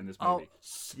much of that in this movie.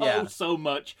 So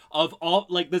much of all,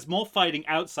 there's more fighting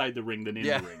outside the ring than in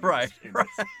the ring. Right.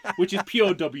 Which is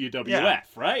pure WWF,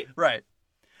 right? Right.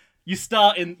 You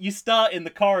start in the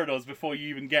corridors before you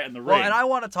even get in the ring. Well, and I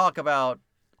want to talk about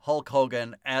Hulk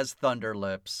Hogan as Thunder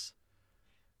Lips,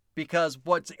 because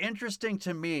what's interesting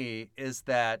to me is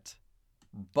that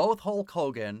both Hulk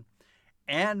Hogan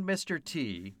and Mr.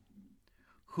 T,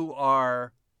 who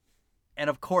are... And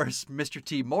of course, Mr.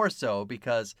 T more so,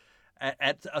 because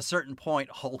at a certain point,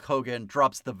 Hulk Hogan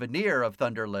drops the veneer of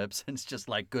Thunder Lips, and it's just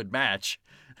good match.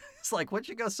 It's what'd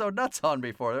you go so nuts on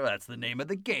me for? That's the name of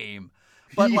the game.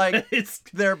 But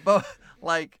they're both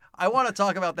I want to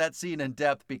talk about that scene in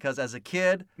depth, because as a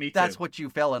kid, that's what you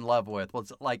fell in love with.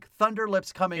 Was Thunder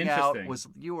Lips coming out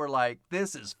you were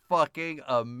this is fucking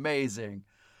amazing.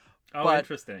 Oh,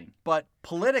 interesting. But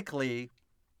politically,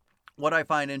 what I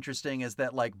find interesting is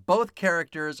that both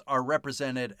characters are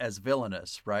represented as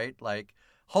villainous, right?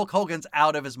 Hulk Hogan's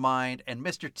out of his mind, and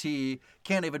Mr. T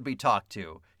can't even be talked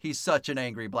to. He's such an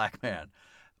angry black man.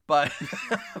 But,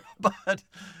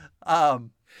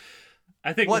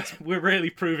 I think we're really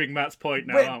proving Matt's point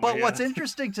now, aren't we? But what's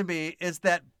interesting to me is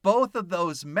that both of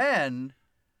those men,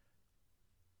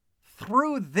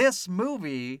 through this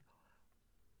movie,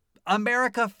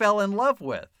 America fell in love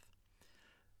with.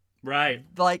 Right.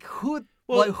 Like who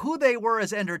they were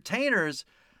as entertainers,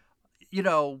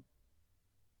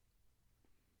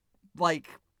 like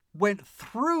went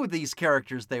through these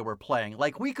characters they were playing.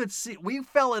 Like we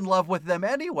fell in love with them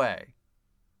anyway.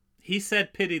 He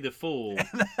said "pity the fool."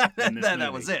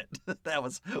 That was it. That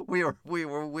was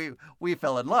we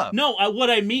fell in love. No, what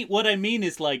I mean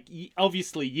is like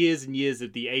obviously years and years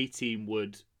of the A-Team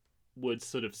would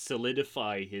sort of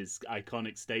solidify his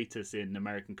iconic status in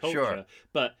American culture. Sure.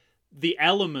 But the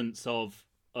elements of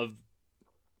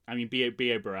I mean, B.A.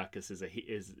 Baracus is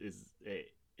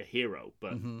a hero,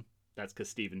 but that's because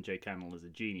Stephen J. Cannell is a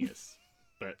genius.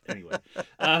 But anyway,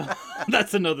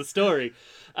 that's another story.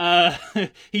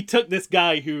 He took this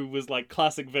guy who was like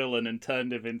classic villain and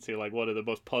turned him into like one of the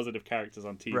most positive characters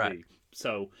on TV. Right.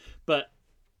 So, but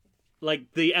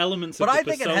like the elements of but the I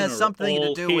think it has something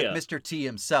to do with Mr. T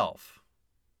himself.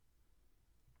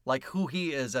 Like who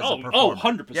he is as a performer. Oh,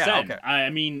 100%. Yeah, okay.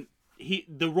 I mean,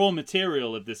 the raw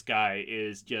material of this guy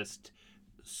is just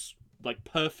like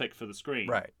perfect for the screen.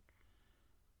 Right.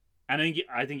 And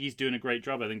I think he's doing a great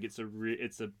job. I think it's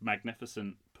a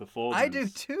magnificent performance. I do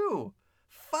too.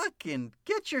 Fucking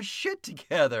get your shit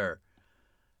together.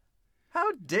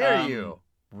 How dare you,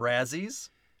 Razzies?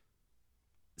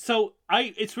 So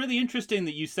it's really interesting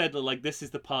that you said that like this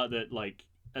is the part that like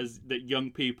that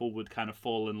young people would kind of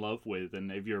fall in love with,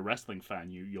 and if you're a wrestling fan,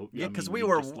 because we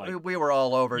were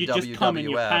all over WWF. You'd just come in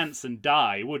your pants and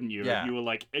die, wouldn't you? Yeah. You were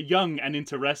like young and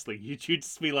into wrestling. You'd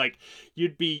just be like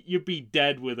you'd be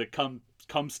dead with a cum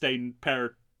stained pair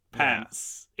of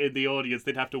pants in the audience.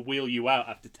 They'd have to wheel you out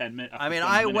after 10 minutes. I mean,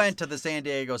 I went to the San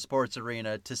Diego Sports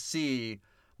Arena to see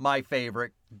my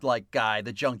favorite like guy,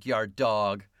 the Junkyard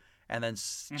Dog, and then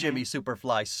Jimmy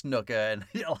Superfly Snuka, and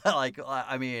like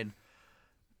I mean.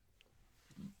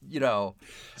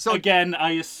 So again,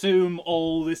 I assume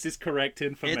all this is correct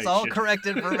information. It's all correct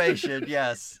information,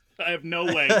 yes. I have no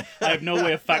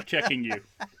way of fact checking you.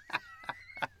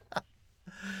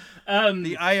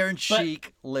 The Iron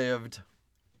Sheik lived.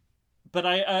 But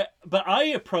I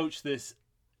approach this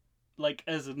like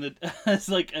as an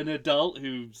adult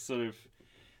who sort of,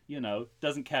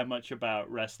 doesn't care much about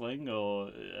wrestling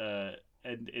or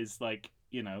and is like,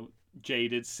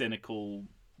 jaded, cynical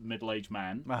middle-aged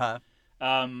man. Uh-huh.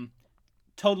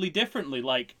 Totally differently.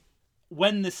 Like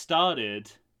when this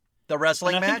started, the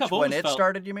wrestling match when it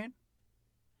started, you mean?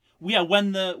 Yeah,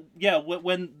 when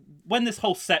this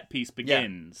whole set piece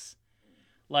begins,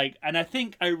 like, and I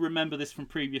think I remember this from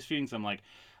previous viewings. I'm like,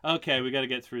 okay, we got to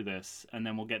get through this, and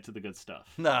then we'll get to the good stuff.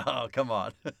 No, come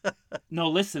on. No,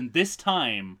 listen, this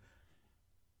time,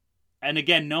 and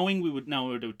again, knowing we would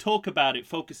talk about it,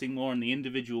 focusing more on the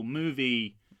individual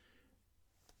movie.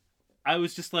 I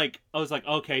was like,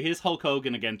 okay, here's Hulk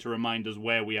Hogan again to remind us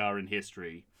where we are in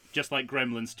history, just like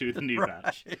Gremlins 2: The New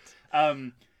Batch.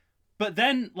 But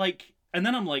then, and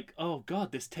then I'm like, oh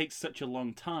god, this takes such a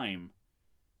long time.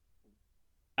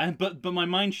 And but my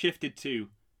mind shifted to,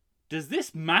 does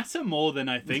this matter more than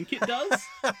I think it does?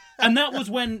 And that was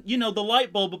when the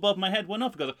light bulb above my head went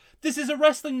off. Because this is a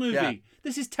wrestling movie. Yeah.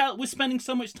 This is we're spending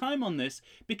so much time on this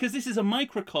because this is a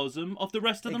microcosm of the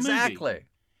rest of the movie. Exactly.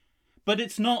 But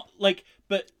it's not like,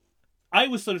 but I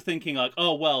was sort of thinking like,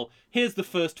 oh, well, here's the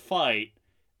first fight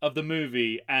of the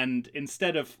movie. And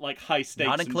instead of like high stakes,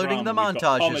 not including and drama, the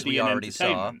montages we already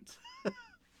saw.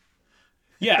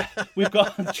 Yeah, we've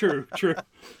got, true.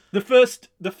 The first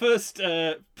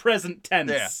present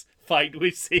tense fight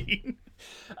we've seen.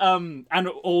 And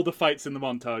all the fights in the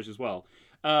montage as well.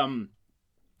 But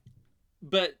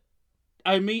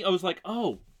I was like,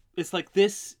 oh, it's like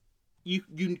this. You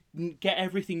get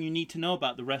everything you need to know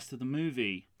about the rest of the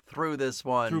movie through this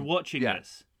one, through watching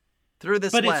this, through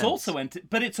this. But lens. It's also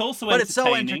it's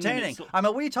so entertaining. I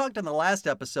mean, we talked in the last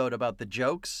episode about the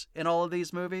jokes in all of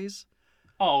these movies.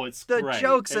 Oh, it's the great.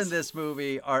 Jokes in this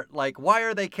movie are like, why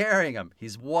are they carrying him?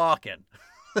 He's walking.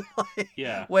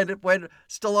 Yeah. When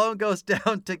Stallone goes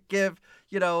down to give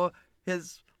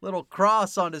his little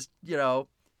cross on his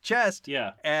chest.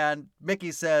 Yeah. And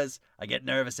Mickey says, "I get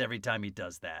nervous every time he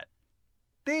does that."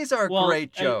 These are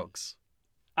great jokes.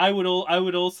 I would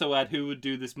also add, who would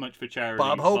do this much for charity?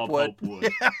 Bob Hope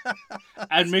would. Yeah.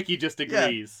 And Mickey just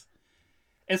agrees.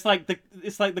 Yeah. It's like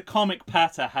the comic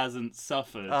patter hasn't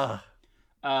suffered.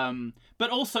 But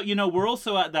also, we're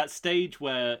also at that stage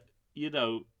where,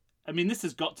 I mean, this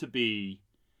has got to be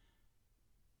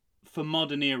for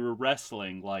modern era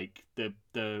wrestling, like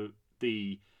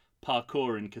the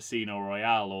parkour in Casino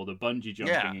Royale or the bungee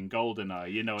jumping in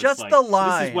GoldenEye. It's just like the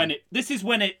line. This is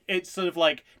when it's sort of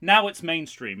like, now it's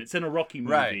mainstream. It's in a Rocky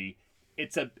movie. Right.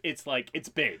 It's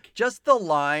big. Just the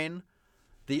line,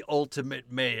 the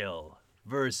ultimate male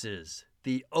versus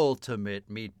the ultimate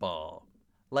meatball.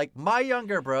 Like, my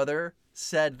younger brother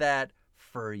said that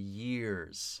for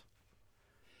years.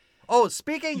 Oh,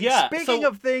 speaking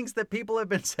of things that people have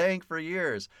been saying for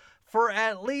years, for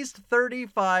at least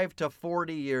 35 to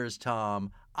 40 years,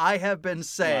 Tom, I have been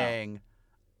saying,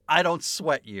 I don't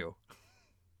sweat you.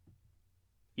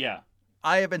 Yeah.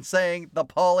 I have been saying the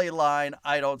Paulie line,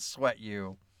 I don't sweat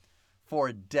you,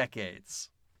 for decades.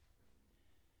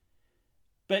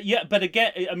 But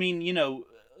again, I mean,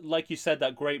 like you said,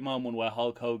 that great moment where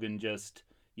Hulk Hogan just,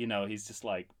 he's just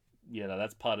like,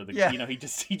 that's part of the,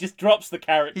 he just drops the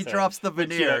character. He drops the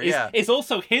veneer, which, it's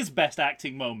also his best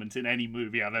acting moment in any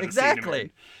movie I've ever seen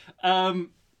him in.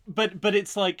 But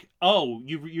it's like, oh,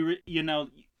 you're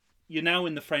now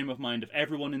in the frame of mind of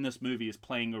everyone in this movie is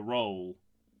playing a role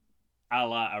a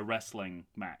la a wrestling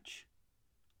match.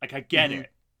 Like, I get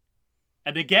it.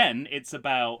 And again, it's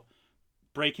about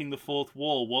breaking the fourth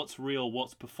wall, what's real,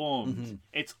 what's performed.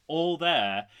 It's all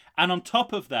there. And on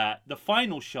top of that, the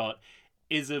final shot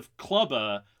is of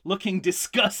Clubber looking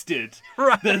disgusted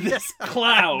that this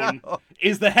clown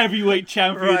is the heavyweight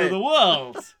champion of the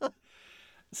world.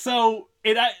 So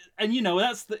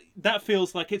that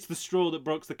feels like it's the straw that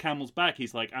broke the camel's back.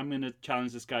 He's like, I'm going to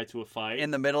challenge this guy to a fight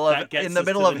in the middle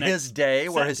of his day,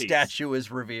 where his statue is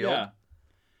revealed. Yeah.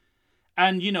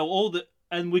 And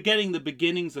and we're getting the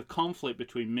beginnings of conflict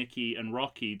between Mickey and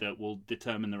Rocky that will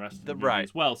determine the rest of the movie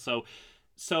as well.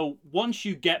 So once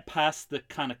you get past the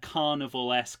kind of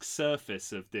carnival-esque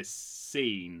surface of this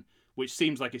scene, which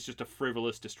seems like it's just a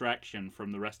frivolous distraction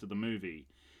from the rest of the movie,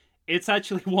 it's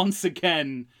actually once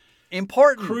again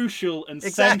important, crucial, and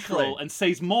central, and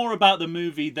says more about the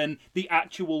movie than the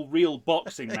actual real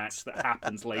boxing match that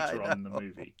happens later on in the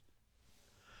movie.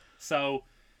 So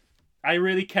I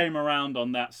really came around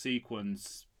on that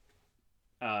sequence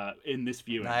in this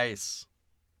viewing. Nice.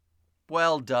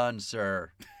 Well done,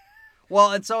 sir.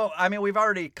 Well, and so, I mean,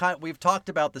 we've talked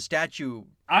about the statue.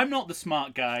 I'm not the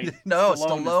smart guy. No,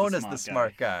 Stallone is the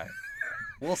smart guy.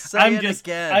 We'll say it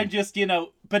again. I'm just,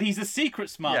 but he's a secret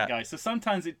smart guy, so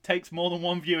sometimes it takes more than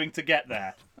one viewing to get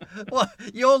there. Well,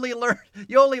 you only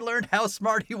learned how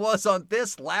smart he was on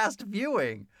this last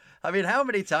viewing. I mean, how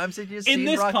many times did you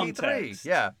see Rocky III?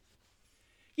 Yeah.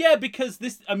 Yeah, because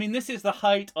this is the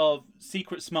height of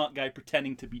secret smart guy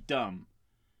pretending to be dumb.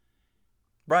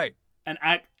 Right. And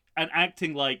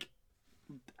acting like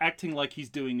he's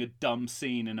doing a dumb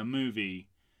scene in a movie,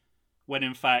 when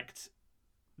in fact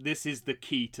this is the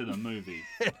key to the movie.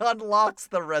 It unlocks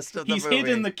the rest of the movie. He's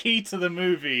hidden the key to the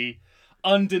movie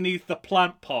underneath the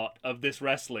plant pot of this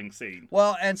wrestling scene.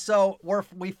 Well, and so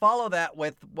we follow that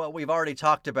with what we've already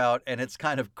talked about, and it's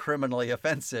kind of criminally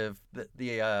offensive,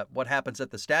 the what happens at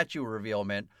the statue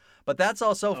revealment. But that's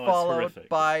also followed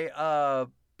by...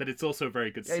 But it's also a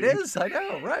very good scene. It is, I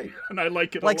know, right. And I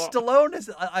like it a lot. Like Stallone is...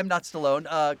 I'm not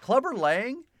Stallone. Clubber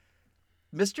Lang,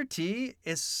 Mr. T,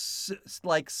 is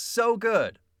so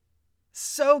good.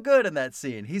 So good in that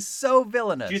scene. He's so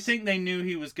villainous. Do you think they knew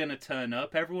he was going to turn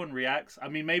up? Everyone reacts. I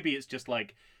mean, maybe it's just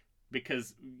like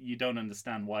because you don't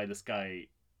understand why this guy,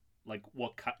 like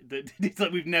it's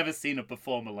like we've never seen a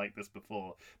performer like this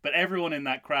before. But everyone in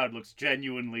that crowd looks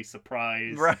genuinely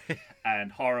surprised,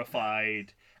 and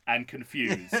horrified and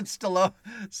confused. And Stallone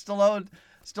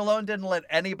didn't let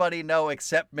anybody know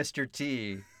except Mr.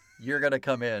 T. You're gonna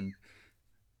come in.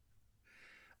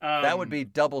 That would be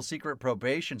double secret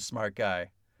probation, smart guy.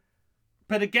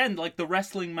 But again, like, the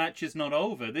wrestling match is not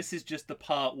over. This is just the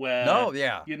part where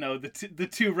the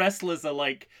two wrestlers are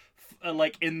like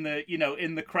in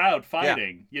the crowd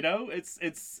fighting.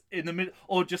 It's in the middle,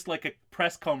 or just like a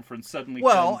press conference suddenly.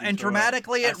 Well, and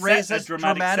dramatically it raises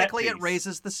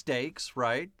the stakes,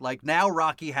 right? Like, now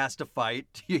Rocky has to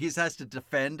fight. He has to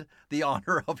defend the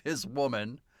honor of his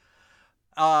woman.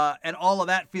 And all of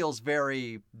that feels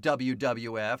very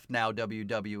WWF, now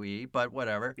WWE, but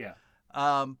whatever. Yeah.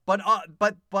 But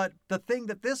the thing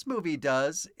that this movie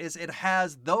does is it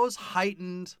has those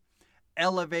heightened,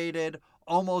 elevated,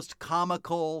 almost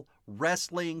comical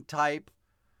wrestling type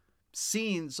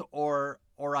scenes or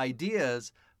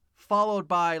ideas, followed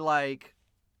by like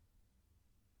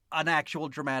an actual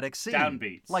dramatic scene.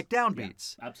 Downbeats. Like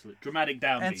downbeats. Yeah, absolutely. Dramatic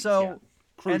downbeats. And so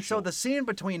crucial. And so the scene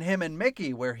between him and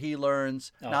Mickey, where he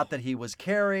learns not that he was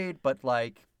carried, but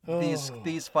like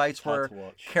these fights were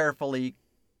carefully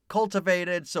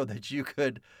cultivated so that you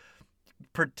could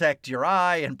protect your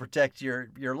eye and protect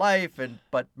your life,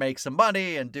 but make some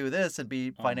money and do this and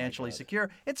be financially secure.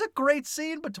 It's a great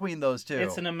scene between those two.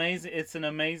 It's an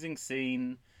amazing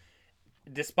scene.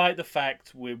 Despite the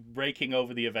fact we're raking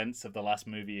over the events of the last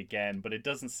movie again, but it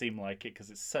doesn't seem like it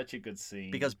because it's such a good scene.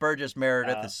 Because Burgess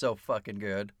Meredith is so fucking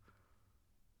good.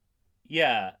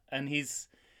 Yeah, and he's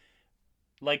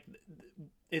like,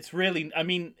 it's really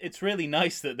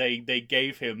nice that they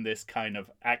gave him this kind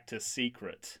of actor's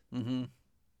secret. Mm-hmm.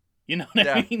 You know what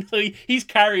I mean? So he's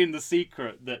carrying the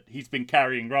secret that he's been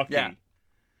carrying Rocky. Yeah.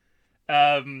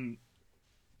 And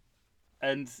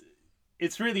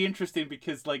it's really interesting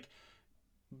because, like,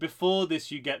 before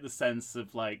this, you get the sense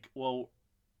of, like, well,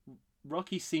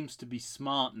 Rocky seems to be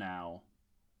smart now.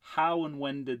 How and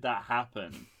when did that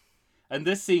happen? And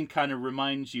this scene kind of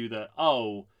reminds you that,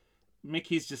 oh,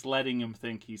 Mickey's just letting him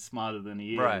think he's smarter than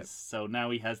he is. Right. So now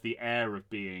he has the air of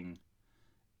being,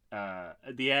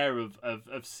 the air of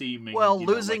seeming. Well, you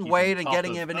know, losing like weight and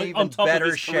getting in even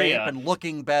better shape and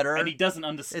looking better. And he doesn't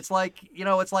understand. It's like,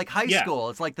 it's like high school.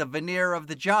 It's like the veneer of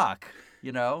the jock,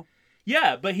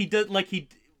 Yeah, but he does,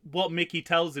 what Mickey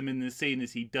tells him in this scene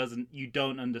is you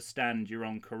don't understand your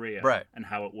own career. Right. And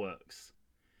how it works.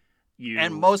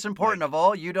 And most important of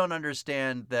all, you don't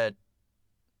understand that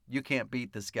you can't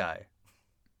beat this guy.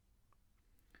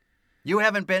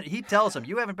 He tells him,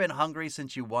 you haven't been hungry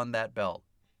since you won that belt.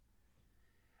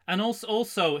 And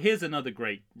also, here's another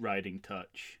great writing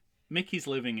touch. Mickey's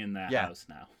living in their house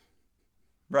now.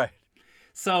 Right.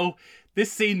 So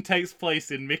this scene takes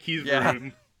place in Mickey's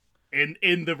room in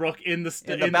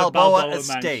the Balboa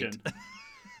estate. Mansion.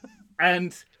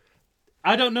 And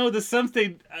I don't know, there's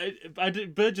something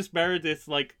Burgess Meredith,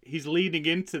 like, he's leaning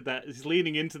into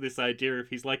this idea of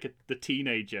he's like the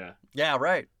teenager. Yeah,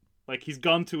 right. Like, he's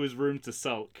gone to his room to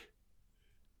sulk.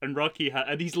 And Rocky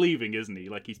and he's leaving, isn't he?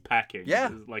 Like, he's packing. Yeah.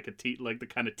 Like like the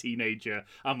kind of teenager,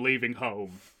 I'm leaving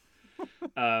home.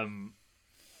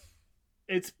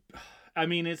 It's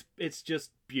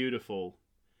just beautiful.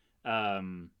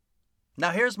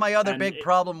 Now, here's my other big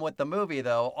problem with the movie,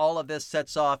 though. All of this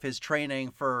sets off his training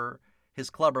for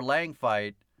his Clubber Lang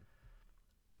fight.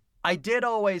 I did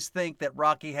always think that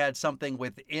Rocky had something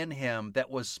within him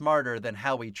that was smarter than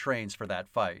how he trains for that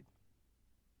fight.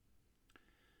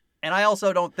 And I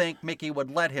also don't think Mickey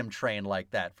would let him train like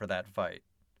that for that fight.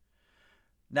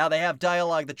 Now they have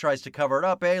dialogue that tries to cover it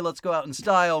up. Hey, let's go out in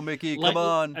style, Mickey. Come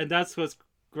on. And that's what's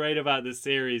great about this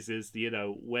series is,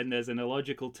 when there's an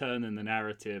illogical turn in the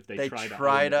narrative, they try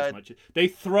to as much. They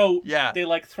throw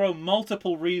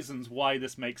multiple reasons why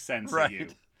this makes sense to you.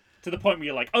 To the point where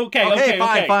you're like, okay,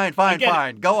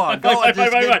 fine. Go on.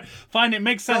 Fine, it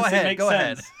makes sense. It makes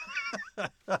sense.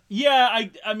 Yeah,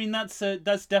 I mean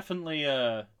that's definitely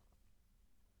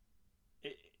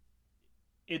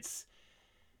it's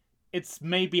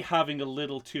maybe having a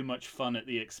little too much fun at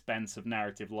the expense of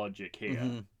narrative logic here.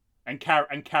 Mm-hmm. And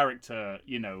character,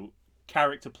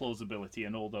 character plausibility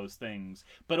and all those things.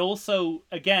 But also,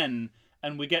 again,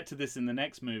 and we get to this in the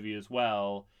next movie as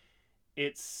well,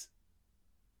 it's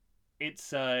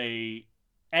a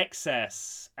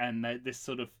excess and this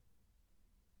sort of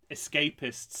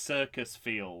escapist circus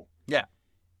feel. Yeah.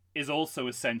 Is also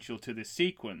essential to this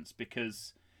sequence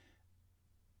because,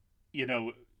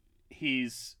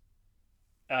 he's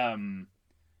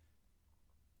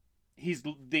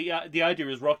the idea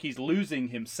is Rocky's losing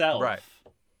himself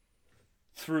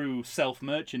through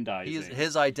self-merchandising.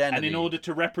 His identity. And in order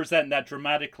to represent that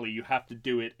dramatically, you have to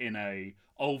do it in a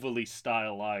overly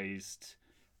stylized,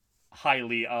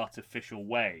 highly artificial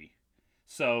way.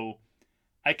 So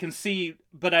I can see,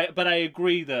 but I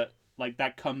agree that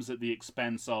that comes at the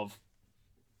expense of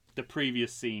the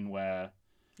previous scene where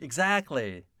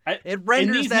exactly. It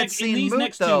renders that scene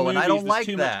moot, though, and I don't like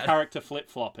that. Too much character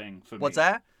flip-flopping for me. What's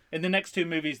that? In the next two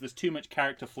movies, there's too much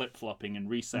character flip-flopping and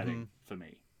resetting for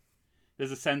me.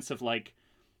 There's a sense of,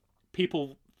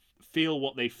 people feel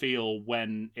what they feel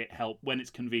when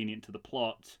it's convenient to the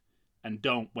plot, and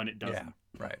don't when it doesn't. Yeah,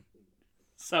 right.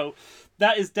 So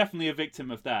that is definitely a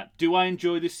victim of that. Do I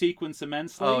enjoy this sequence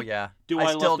immensely? Oh, yeah. Do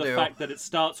I love the fact that it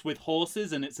starts with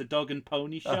horses and it's a dog and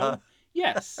pony show? Uh-huh.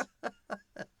 Yes.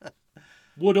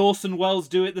 Would Orson Welles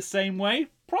do it the same way?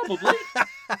 Probably.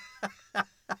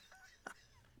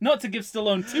 Not to give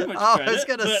Stallone too much credit. I was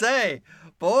going to say,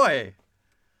 boy,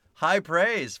 high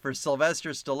praise for Sylvester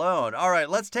Stallone. All right,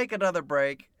 let's take another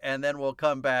break, and then we'll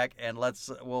come back, and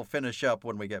we'll finish up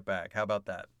when we get back. How about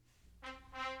that?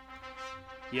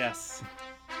 Yes.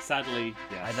 Sadly,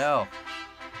 yes. I know.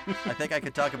 I think I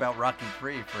could talk about Rocky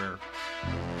 3 for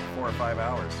 4 or 5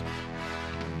 hours.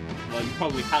 Well, you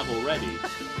probably have already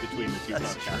between the two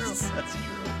That's podcasts. true. That's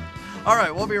true. All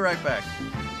right, we'll be right back.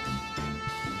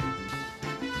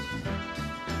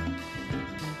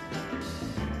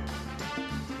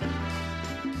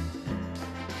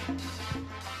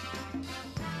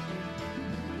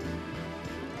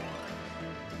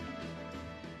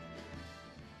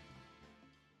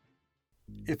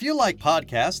 If you like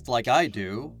podcasts like I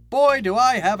do, boy, do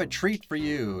I have a treat for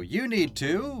you. You need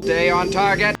to stay on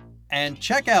target and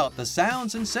check out the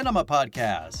Sounds and Cinema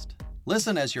podcast.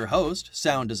 Listen as your host,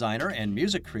 sound designer and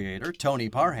music creator Tony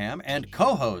Parham, and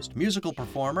co-host, musical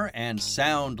performer and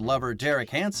sound lover Derek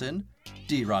Hansen,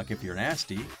 D-Rock if you're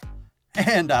nasty,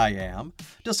 and I am,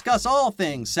 discuss all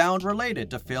things sound related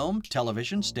to film,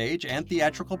 television, stage, and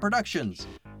theatrical productions.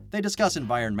 They discuss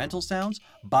environmental sounds,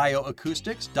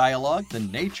 bioacoustics, dialogue, the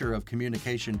nature of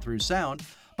communication through sound,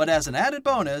 but as an added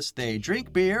bonus, they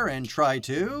drink beer and try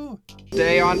to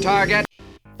stay on target.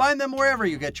 Find them wherever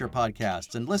you get your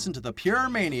podcasts and listen to the pure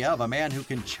mania of a man who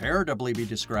can charitably be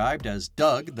described as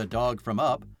Doug, the dog from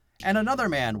Up, and another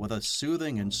man with a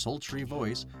soothing and sultry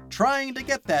voice trying to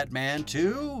get that man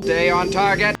to stay on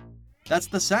target. That's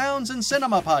the Sounds and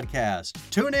Cinema podcast.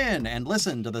 Tune in and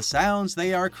listen to the sounds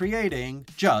they are creating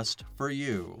just for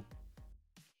you.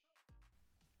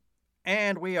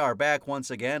 And we are back once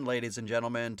again, ladies and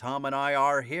gentlemen. Tom and I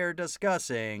are here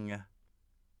discussing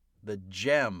the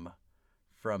gem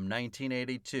from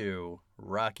 1982,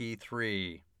 Rocky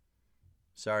 3.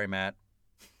 Sorry, Matt.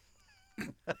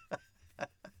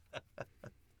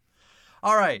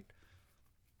 All right.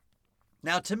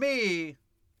 Now, to me,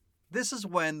 this is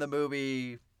when the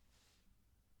movie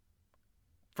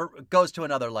goes to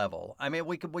another level. I mean,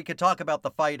 we could talk about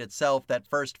the fight itself, that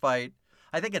first fight.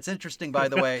 I think it's interesting, by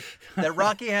the way, that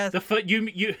Rocky has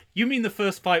you mean the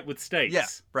first fight with stakes? Yeah,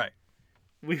 right.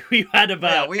 We've had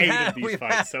about 8 of these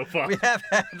fights so far. We have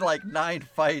had like 9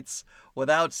 fights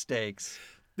without stakes.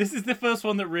 This is the first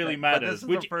one that really matters.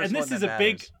 This is a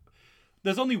big.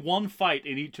 There's only one fight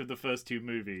in each of the first 2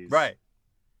 movies. Right.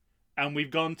 And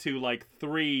we've gone to like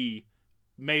 3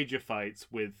 major fights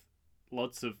with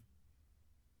lots of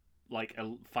like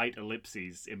fight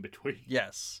ellipses in between.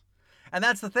 Yes. And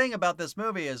that's the thing about this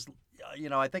movie is,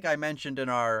 I think I mentioned in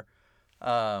our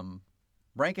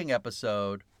ranking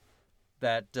episode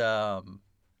that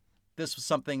this was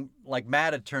something like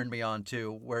Matt had turned me on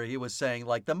to, where he was saying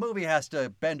like the movie has to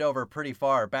bend over pretty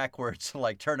far backwards to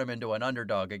like turn him into an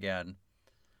underdog again.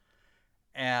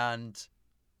 And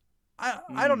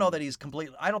I don't know that he's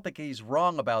completely. I don't think he's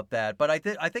wrong about that, but I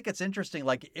think it's interesting.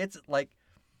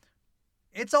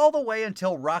 It's all the way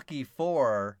until Rocky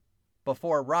 4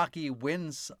 before Rocky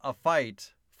wins a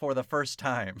fight for the first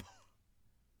time.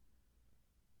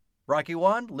 Rocky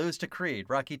 1, lose to Creed.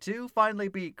 Rocky 2, finally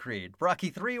beat Creed. Rocky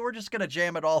 3, we're just gonna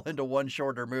jam it all into one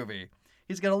shorter movie.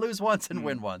 He's gonna lose once and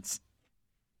win once.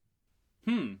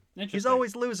 Interesting. He's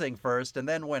always losing first and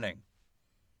then winning.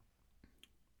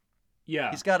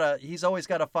 Yeah. He's always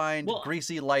got to find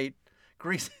greasy,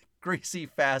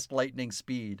 fast lightning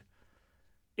speed.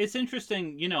 It's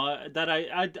interesting, that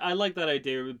I like that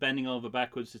idea of bending over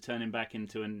backwards to turn him back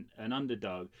into an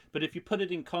underdog. But if you put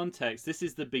it in context, this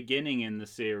is the beginning in the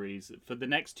series. For the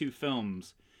next 2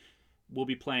 films, we'll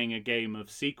be playing a game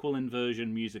of sequel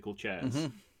inversion musical chairs.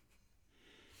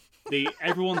 Mm-hmm.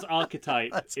 Everyone's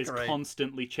archetype is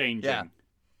constantly changing. Yeah.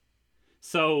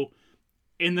 So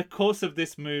in the course of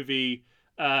this movie,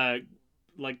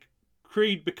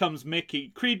 Creed becomes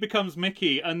Mickey,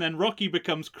 and then Rocky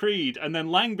becomes Creed, and then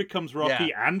Lang becomes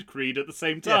Rocky and Creed at the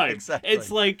same time. Yeah, exactly.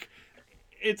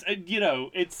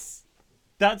 It's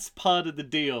that's part of the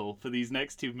deal for these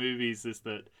next 2 movies, is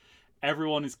that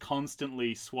everyone is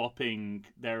constantly swapping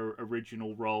their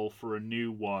original role for a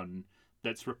new one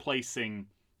that's replacing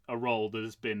a role that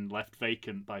has been left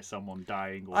vacant by someone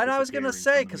dying or and I was going to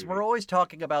say, because movie. we're always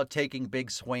talking about taking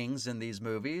big swings in these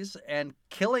movies, and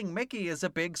killing Mickey is a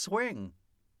big swing.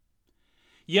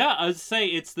 Yeah, I'd say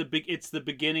it's the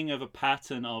beginning of a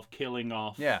pattern of killing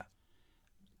off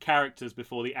characters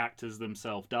before the actors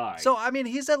themselves die. So I mean,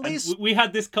 he's at least we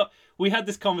had this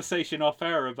conversation off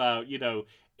air about,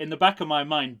 in the back of my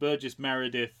mind, Burgess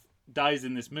Meredith dies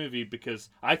in this movie because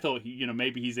I thought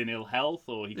maybe he's in ill health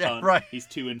or he can't. Right. He's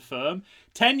too infirm.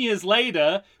 10 years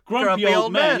later, grumpy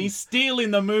old man. He's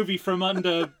stealing the movie from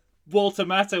under Walter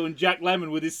Matthau and Jack Lemmon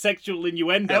with his sexual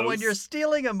innuendos. And when you're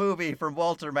stealing a movie from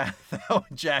Walter Matthau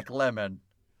and Jack Lemmon,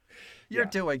 you're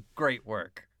doing great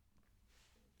work.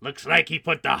 Looks like he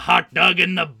put the hot dog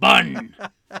in the bun.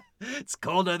 It's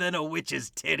colder than a witch's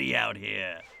titty out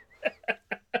here.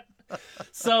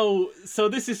 So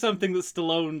this is something that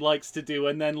Stallone likes to do,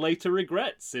 and then later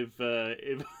regrets if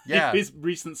his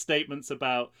recent statements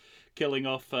about killing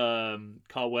off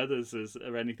Carl Weathers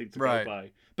are anything to go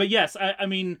by. But yes, I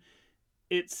mean,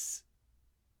 it's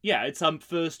some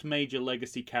first major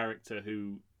legacy character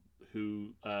who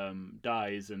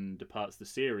dies and departs the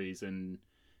series, and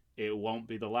it won't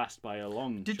be the last by a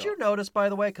long shot. Did you notice, by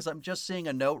the way, because I'm just seeing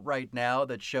a note right now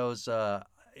that shows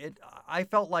I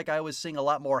felt like I was seeing a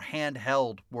lot more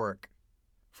handheld work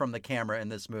from the camera in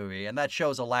this movie, and that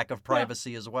shows a lack of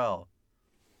privacy as well.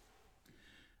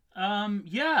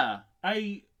 Yeah.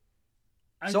 I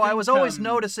was always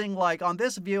noticing, like, on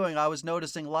this viewing, I was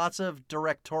noticing lots of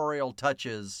directorial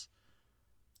touches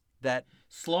that...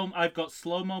 I've got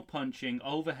slow-mo punching,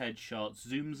 overhead shots,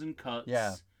 zooms and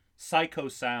cuts, psycho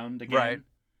sound again. Right.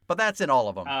 But that's in all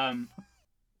of them.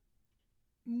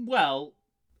 Well,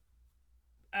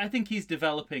 I think he's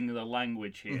developing the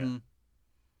language here. Mm-hmm.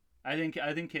 I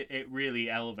think it really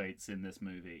elevates in this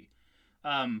movie.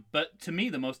 But to me,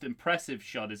 the most impressive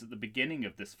shot is at the beginning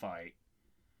of this fight,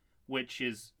 which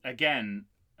is, again,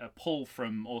 a pull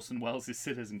from Orson Welles'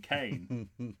 Citizen Kane,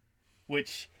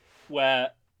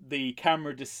 where the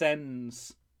camera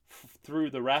descends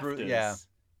through the rafters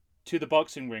to the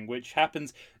boxing ring, which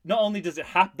happens... Not only does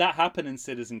that happen in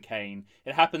Citizen Kane,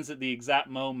 it happens at the exact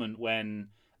moment when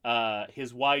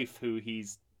his wife, who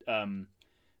he's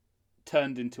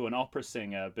turned into an opera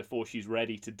singer before she's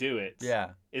ready to do it,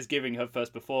 is giving her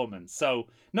first performance. So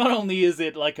not only is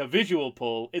it like a visual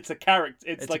pull, it's a character.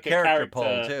 It's like a character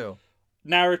pull too,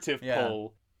 narrative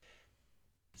pull.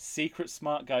 Secret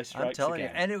smart guy strikes again. I'm telling you.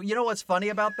 And you know what's funny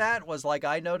about that was, like,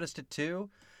 I noticed it too,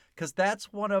 because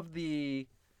that's one of the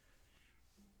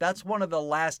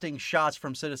lasting shots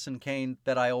from Citizen Kane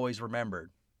that I always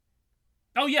remembered.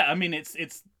 Oh yeah, I mean it's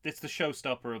the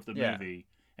showstopper of the movie.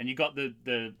 And you got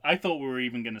the I thought we were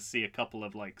even going to see a couple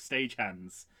of, like,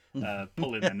 stagehands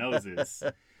pulling their noses.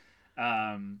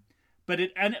 But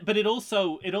it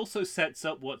also sets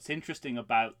up what's interesting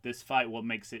about this fight. What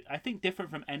makes it, I think,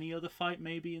 different from any other fight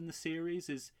maybe in the series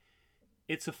is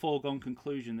it's a foregone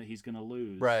conclusion that he's going to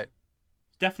lose. Right.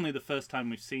 It's definitely the first time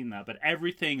we've seen that. But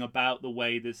everything about the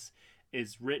way this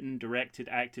is written, directed,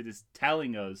 acted is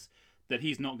telling us that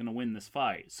he's not going to win this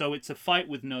fight. So it's a fight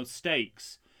with no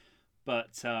stakes.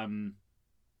 But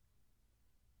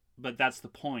that's the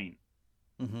point.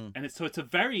 Mm-hmm. And it's a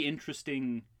very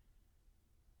interesting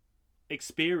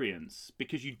experience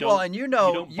because you don't. Well, and you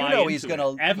know he's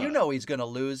gonna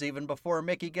lose even before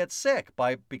Mickey gets sick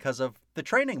because of the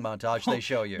training montage they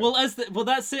show you. Well,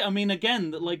 that's it. I mean,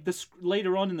 again, like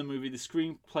later on in the movie, the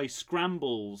screenplay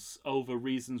scrambles over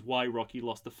reasons why Rocky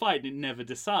lost the fight, and it never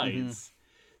decides. Mm-hmm.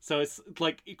 So it's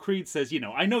like Creed says,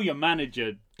 I know your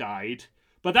manager died,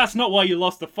 but that's not why you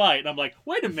lost the fight. And I'm like,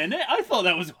 wait a minute, I thought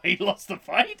that was why you lost the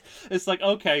fight. It's like,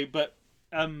 okay, but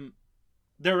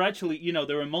there are actually,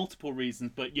 there are multiple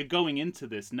reasons, but you're going into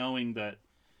this knowing that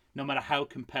no matter how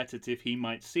competitive he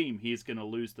might seem, he's going to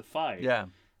lose the fight. Yeah.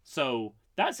 So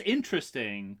that's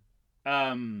interesting.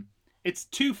 It's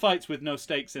 2 fights with no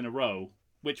stakes in a row,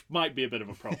 which might be a bit of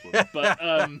a problem. But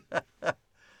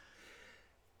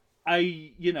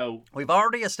we've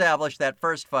already established that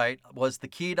first fight was the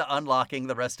key to unlocking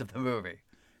the rest of the movie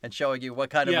and showing you what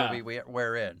kind of movie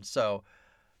we're in. So,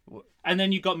 and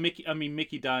then you got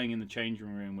Mickey dying in the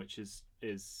changing room, which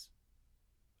is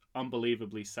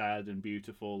unbelievably sad and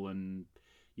beautiful, and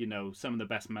some of the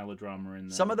best melodrama in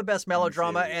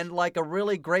the and like a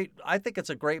really great. I think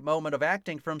it's a great moment of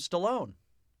acting from Stallone.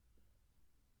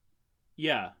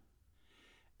 Yeah,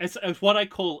 it's what I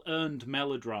call earned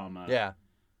melodrama. Yeah.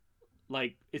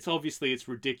 Like, it's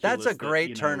ridiculous. That's a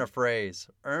great turn of phrase.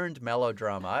 Earned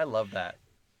melodrama. I love that.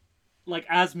 Like,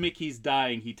 as Mickey's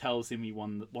dying, he tells him he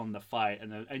won the fight,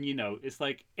 and it's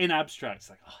like in abstract, it's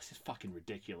like, oh, this is fucking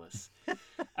ridiculous.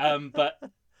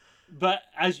 But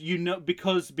as you know,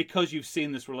 because you've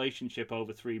seen this relationship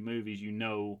over 3 movies, you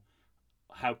know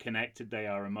how connected they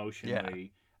are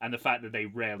emotionally, and the fact that they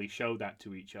rarely show that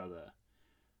to each other.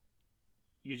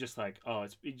 You're just like, oh,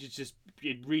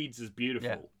 it reads as beautiful.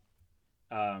 Yeah.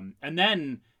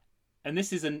 And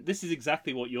this is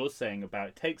exactly what you're saying about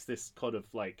it takes this kind of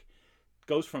like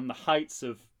goes from the heights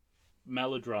of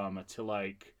melodrama to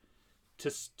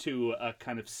a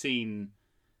kind of scene,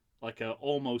 like a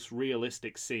almost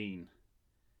realistic scene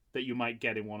that you might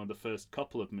get in one of the first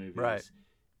couple of movies. Right.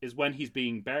 Is when he's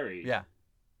being buried. Yeah.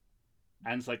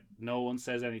 And it's like no one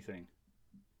says anything,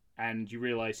 and you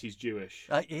realize he's Jewish.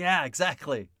 Yeah,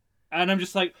 exactly. And I'm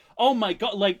just like, oh my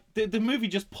god! Like the movie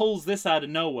just pulls this out of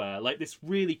nowhere, like this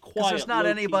really quiet. There's not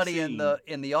anybody in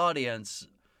the audience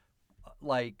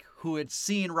like who had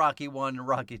seen Rocky 1 and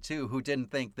Rocky 2 who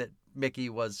didn't think that Mickey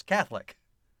was Catholic.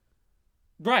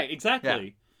 Right,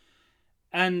 exactly.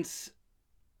 Yeah. And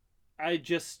I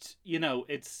just,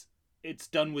 it's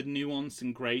done with nuance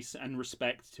and grace and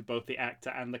respect to both the actor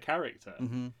and the character.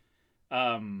 Mm-hmm.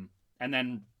 And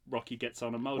then Rocky gets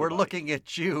on a motorbike. We're looking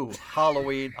at you,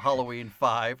 Halloween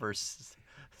 5 or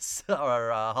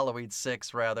Halloween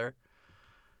 6 rather,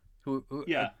 who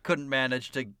couldn't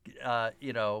manage to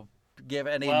give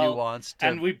any nuance to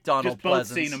and we've Donald just both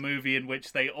Pleasance. seen a movie in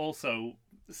which they also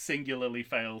singularly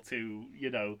fail to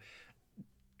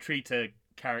treat a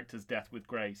character's death with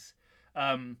grace.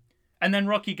 And then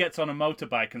Rocky gets on a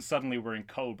motorbike and suddenly we're in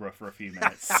Cobra for a few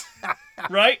minutes.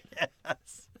 Right?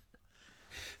 Yes.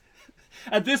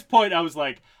 At this point I was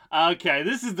like, okay,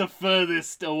 this is the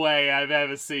furthest away I've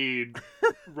ever seen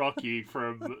Rocky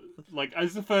from... Like,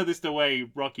 it's the furthest away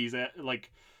Rocky's,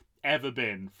 ever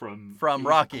been from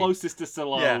Rocky. Closest to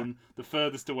Stallone, the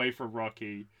furthest away from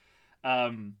Rocky.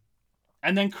 And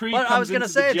then Creed But comes I was going to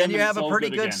into the say, gym then you and have it's a all pretty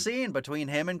good good again. scene between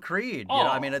him and Creed. Oh.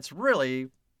 I mean, it's really...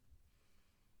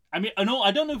 I mean, I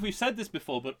don't know if we've said this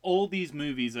before, but all these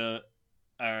movies are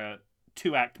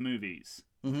 2-act movies.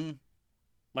 Mm-hmm.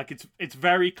 Like, it's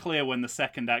very clear when the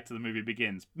second act of the movie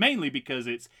begins. Mainly because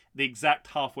it's the exact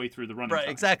halfway through the running Right,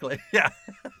 time. exactly. Yeah.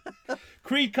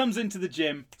 Creed comes into the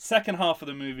gym, second half of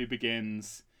the movie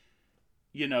begins.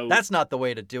 That's not the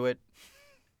way to do it.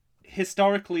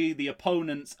 Historically, the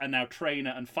opponents are now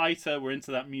trainer and fighter. We're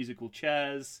into that musical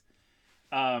chairs.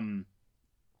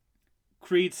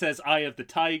 Creed says "Eye of the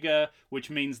Tiger," which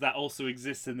means that also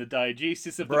exists in the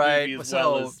diegesis of the movie as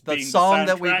well as the being song the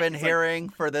that we've been soundtrack. hearing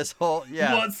for this whole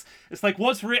And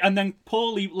then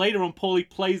Paulie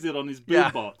plays it on his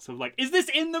boombox of like, is this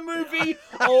in the movie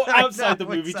or outside the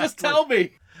movie? Exactly. Just tell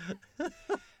me.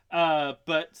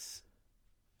 But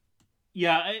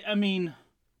yeah, I mean,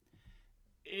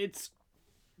 it's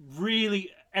really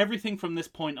everything from this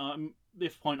point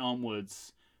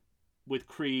onwards with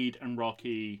Creed and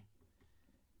Rocky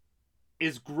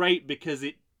is great because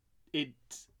it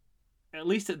at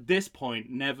least at this point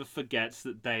never forgets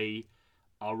that they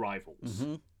are rivals.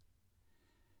 Mm-hmm.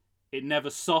 It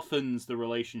never softens the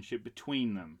relationship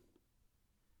between them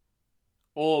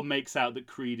or makes out that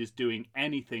Creed is doing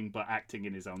anything but acting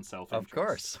in his own self-interest. Of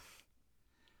course.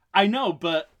 I know,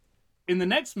 but in the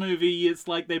next movie it's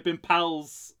like they've been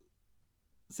pals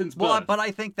since birth. Well, but I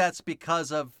think that's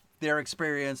because of their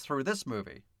experience through this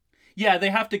movie. Yeah, they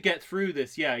have to get through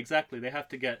this. Yeah, exactly. They have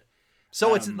to get...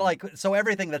 So it's so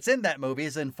everything that's in that movie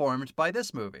is informed by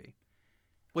this movie.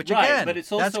 Which, right, again, but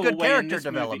it's also that's good a way in character this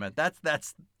development. movie...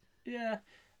 That's... Yeah.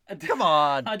 Come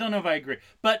on. I don't know if I agree.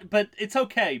 But it's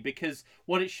okay, because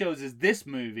what it shows is this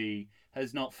movie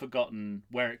has not forgotten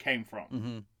where it came from.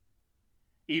 Mm-hmm.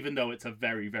 Even though it's a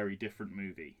very, very different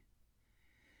movie.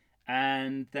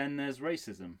 And then there's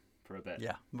racism for a bit.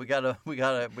 Yeah, we got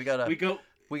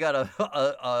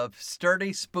a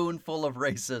sturdy spoonful of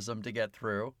racism to get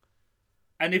through.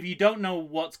 And if you don't know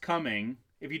what's coming,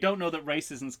 if you don't know that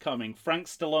racism's coming, Frank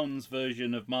Stallone's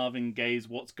version of Marvin Gaye's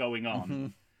 "What's Going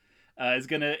On" is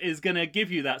gonna give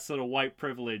you that sort of white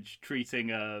privilege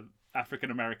treating a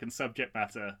African American subject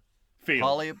matter feel.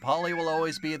 Paulie will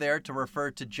always be there to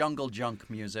refer to jungle junk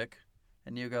music,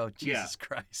 and you go, Jesus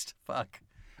Christ, fuck.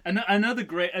 And another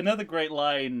great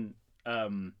line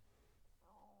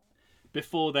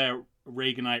before their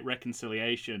Reaganite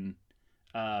reconciliation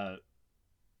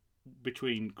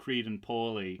between Creed and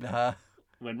Paulie,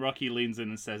 when Rocky leans in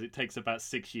and says it takes about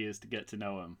 6 years to get to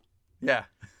know him. Yeah.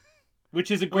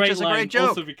 Which is a great line, a great joke.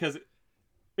 Also because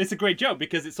it's a great joke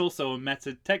because it's also a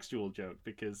meta-textual joke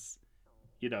because,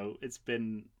 it's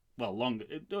been, longer.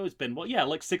 It's been,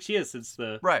 6 years since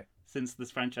since this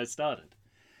franchise started.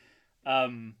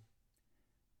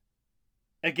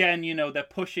 Again, they're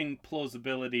pushing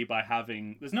plausibility by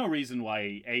having... There's no reason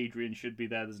why Adrian should be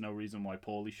there. There's no reason why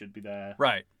Paulie should be there.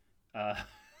 Right.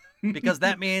 Because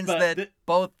that means that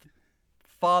both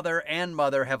father and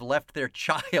mother have left their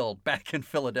child back in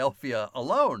Philadelphia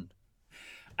alone.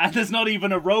 And there's not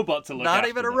even a robot to look after Not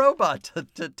even a them. robot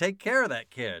to take care of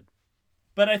that kid.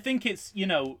 But I think it's,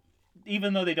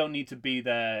 even though they don't need to be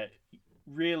there,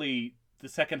 really, the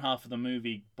second half of the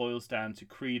movie boils down to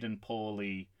Creed and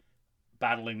Paulie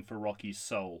battling for Rocky's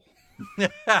soul.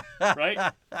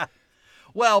 Right?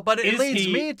 Well, but it leads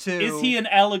me to... Is he an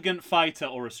elegant fighter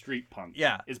or a street punk?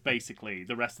 Yeah. Is basically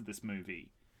the rest of this movie.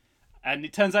 And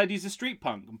it turns out he's a street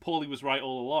punk, and Paulie was right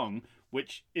all along,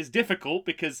 which is difficult,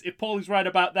 because if Paulie's right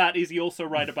about that, is he also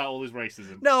right about all his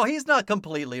racism? No, he's not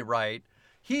completely right.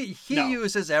 He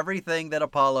uses everything that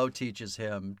Apollo teaches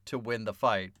him to win the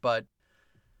fight, but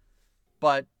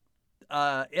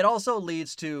it also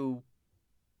leads to,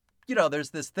 there's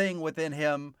this thing within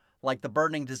him, like the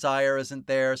burning desire isn't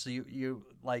there. So you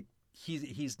like,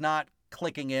 he's not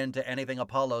clicking into anything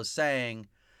Apollo's saying.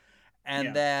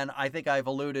 And then I think I've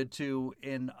alluded to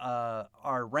in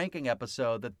our ranking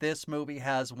episode that this movie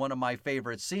has one of my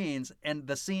favorite scenes. And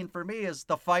the scene for me is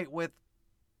the fight with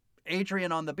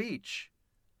Adrian on the beach.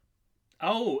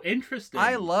 Oh, interesting.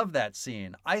 I love that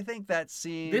scene. I think that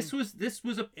scene This was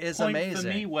a is point amazing. for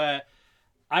me where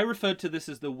I referred to this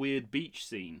as the weird beach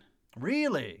scene.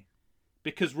 Really?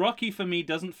 Because Rocky for me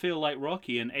doesn't feel like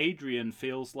Rocky, and Adrian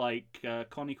feels like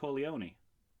Connie Corleone.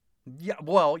 Yeah,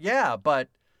 well, yeah, but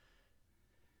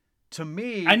to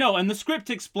me... I know, and the script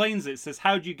explains it. It says,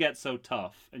 how'd you get so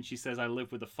tough? And she says, I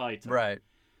live with a fighter. Right.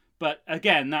 But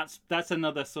again, that's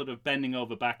another sort of bending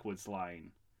over backwards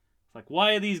line. It's like,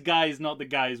 why are these guys not the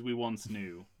guys we once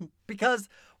knew? Because,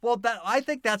 well, I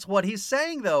think that's what he's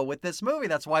saying, though, with this movie.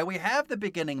 That's why we have the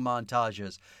beginning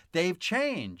montages. They've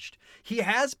changed. He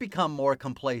has become more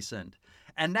complacent.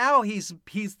 And now his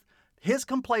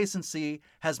complacency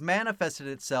has manifested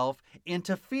itself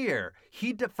into fear.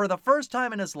 For the first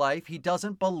time in his life, he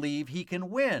doesn't believe he can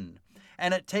win.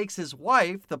 And it takes his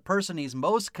wife, the person he's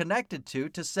most connected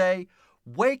to say,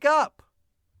 wake up.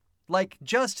 Like,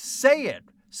 just say it.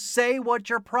 Say what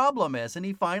your problem is. And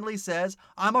he finally says,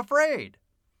 I'm afraid.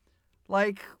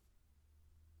 Like,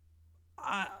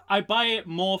 I buy it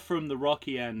more from the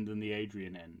Rocky end than the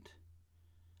Adrian end.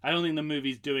 I don't think the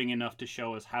movie's doing enough to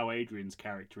show us how Adrian's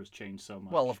character has changed so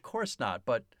much. Well, of course not,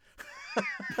 but...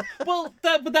 Well,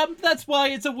 that's why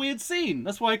it's a weird scene.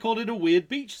 That's why I called it a weird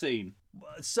beach scene.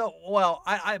 So, well,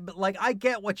 I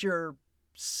get what you're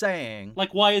saying.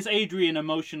 Like, why is Adrian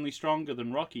emotionally stronger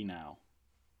than Rocky now?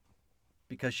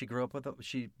 Because she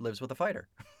she lives with a fighter.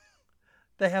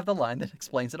 They have the line that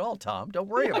explains it all, Tom. Don't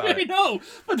worry about it. I know,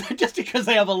 but just because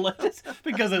they have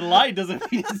because a lie doesn't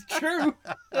mean it's true.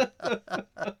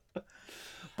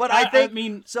 But I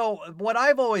mean, so what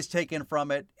I've always taken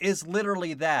from it is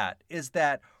literally that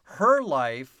her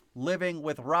life living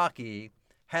with Rocky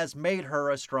has made her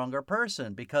a stronger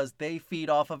person because they feed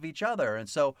off of each other. And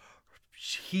so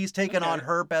he's taken on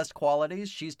her best qualities.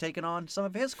 She's taken on some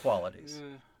of his qualities.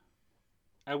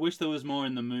 I wish there was more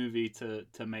in the movie to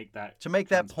make that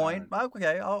point.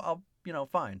 Okay, I'll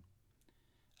fine.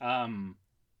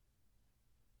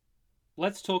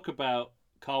 Let's talk about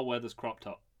Carl Weathers' crop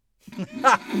top.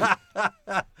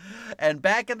 And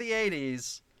back in the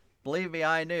 80s, believe me,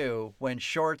 I knew when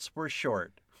shorts were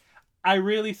short. I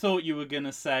really thought you were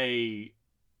gonna say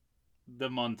the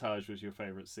montage was your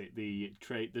favorite scene. The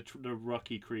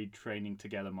Rocky Creed training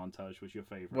together montage was your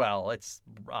favorite. Well,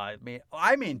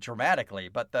 I mean dramatically,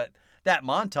 but that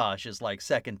montage is like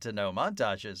second to no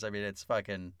montages. I mean, it's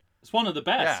one of the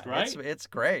best, right? It's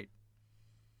great.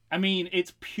 I mean,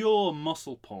 it's pure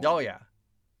muscle porn. Oh yeah.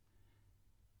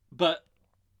 But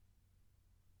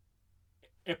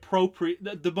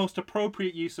the most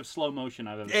appropriate use of slow motion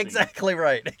I've ever seen. Exactly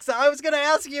right. I was going to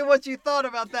ask you what you thought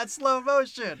about that slow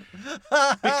motion.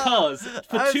 Because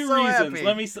for two reasons. Happy.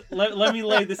 Let me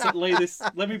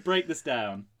let me break this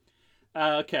down.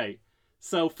 Okay.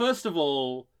 So first of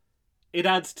all, it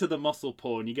adds to the muscle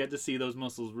porn. You get to see those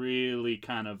muscles really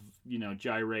kind of,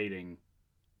 gyrating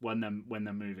when they're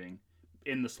moving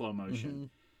in the slow motion. Mm-hmm.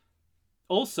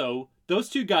 Also, those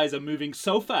two guys are moving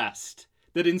so fast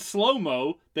that in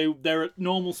slow-mo, they're at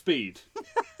normal speed.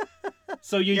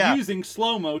 So you're using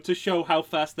slow-mo to show how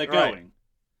fast they're going.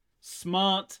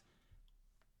 Smart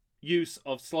use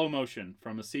of slow motion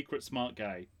from a secret smart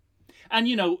guy. And,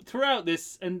 throughout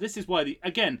this, and this is why,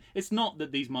 it's not that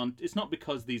it's not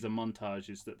because these are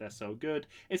montages that they're so good.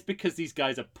 It's because these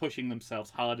guys are pushing themselves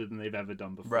harder than they've ever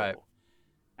done before. Right.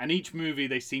 And each movie,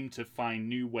 they seem to find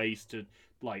new ways to,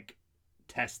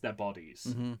 test their bodies.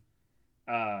 Mm-hmm.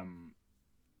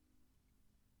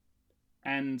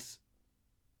 And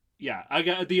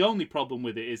the only problem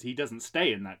with it is he doesn't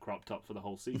stay in that crop top for the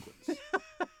whole sequence.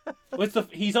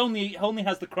 He's only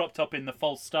has the crop top in the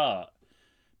false start,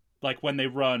 like when they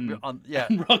run,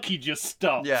 and Rocky just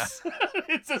stops. Yeah,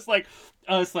 it's just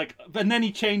and then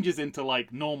he changes into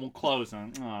normal clothes.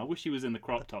 And I wish he was in the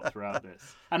crop top throughout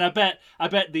this. And I bet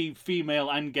the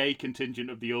female and gay contingent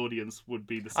of the audience would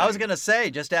be the same. I was gonna say,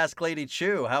 just ask Lady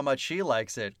Chu how much she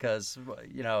likes it, because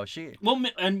she. Well,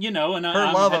 and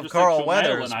her love of Carl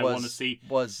Weathers I want to see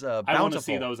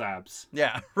those abs.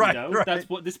 Yeah, right. Right. That's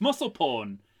what this muscle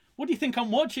porn. What do you think I'm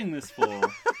watching this for?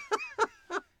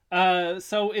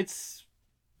 So it's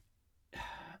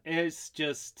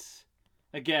just,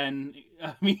 again,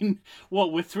 I mean,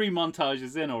 we're 3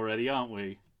 montages in already, aren't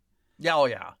we? Yeah, oh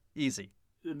yeah, easy.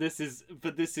 This is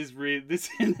really this.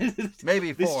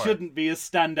 Maybe This 4. shouldn't be as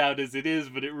standout as it is,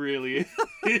 but it really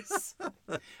is.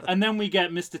 And then we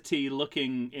get Mr. T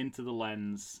looking into the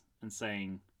lens and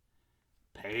saying,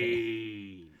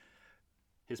 "Pain."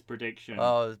 His prediction.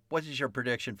 What is your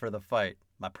prediction for the fight?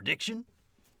 My prediction?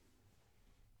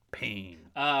 Pain.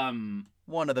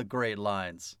 One of the great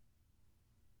lines.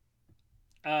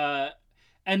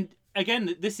 And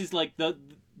again, this is like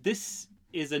this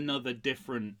is another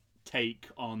different take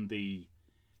on the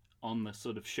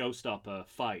sort of showstopper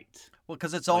fight. Well,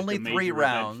 because it's Like only the 3 major event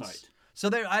rounds. fight. So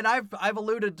there, and I've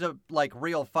alluded to like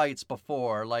real fights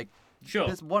before. Like Sure.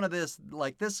 this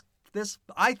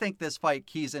I think this fight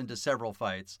keys into several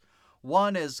fights.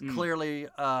 One is clearly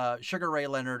Sugar Ray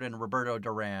Leonard and Roberto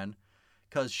Duran,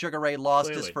 because Sugar Ray lost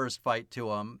his Clearly. first fight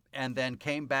to him and then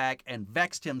came back and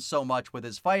vexed him so much with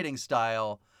his fighting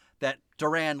style that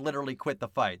Duran literally quit the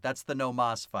fight. That's the No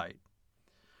Mas fight.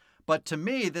 But to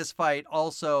me, this fight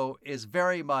also is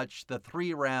very much the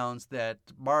 3 rounds that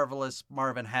marvelous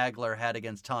Marvin Hagler had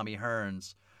against Tommy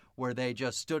Hearns, where they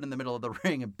just stood in the middle of the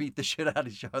ring and beat the shit out of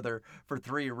each other for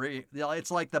 3 It's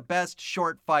like the best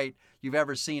short fight you've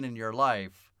ever seen in your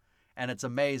life, and it's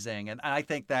amazing. And I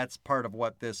think that's part of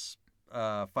what this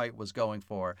fight was going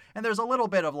for. And there's a little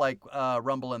bit of like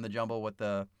Rumble in the Jumble with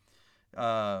the,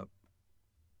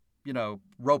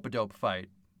 rope-a-dope fight.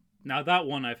 Now that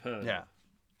one I've heard. Yeah.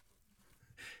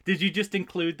 Did you just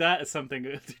include that as something?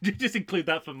 Did you just include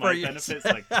that for my For you. benefits?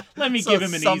 Like, let me So give him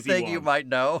an easy something one. you might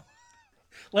know.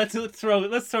 Let's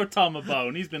throw Tom a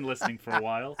bone. He's been listening for a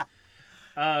while.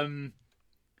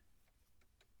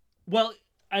 Well,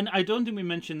 and I don't think we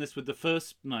mentioned this with the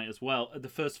first night as well, the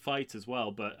first fight as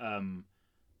well. But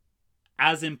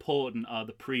as important are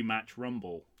the pre-match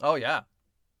Rumble, Oh, yeah.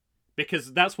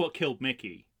 because that's what killed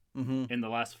Mickey Mm-hmm. in the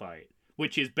last fight,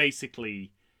 which is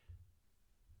basically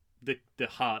the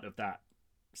heart of that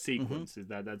sequence. Is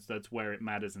that's where it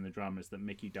matters in the drama, is that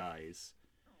Mickey dies.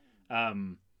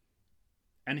 And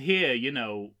here,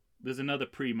 there's another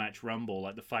pre-match Rumble,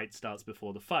 like the fight starts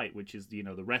before the fight, which is the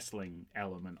wrestling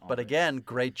element of But it. again,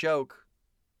 great joke.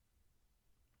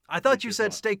 I thought Which you is said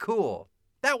what? stay cool.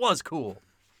 That was cool.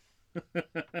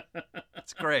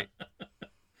 It's great.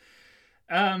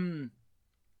 And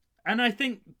I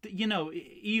think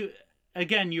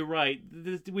you're right.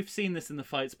 We've seen this in the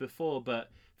fights before,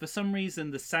 but for some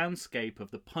reason the soundscape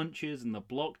of the punches and the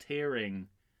blocked hearing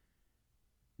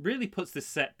really puts this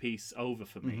set piece over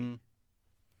for me. Mm-hmm.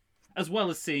 As well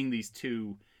as seeing these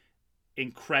 2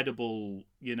 incredible,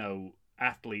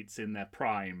 athletes in their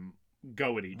prime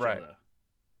go at each Right.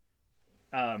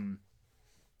 other.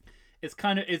 It's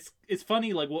kind of it's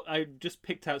funny. Like, what I just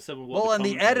picked out some of what. Well, the and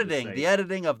the commentators say.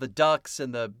 editing of the ducks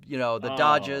and the Oh.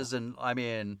 dodges, and I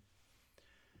mean,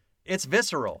 it's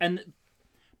visceral.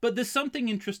 But there's something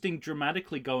interesting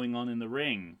dramatically going on in the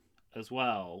ring as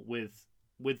well with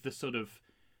the sort of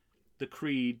the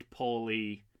Creed,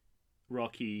 Paulie,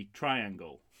 Rocky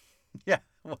triangle. Yeah.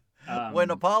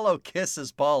 When Apollo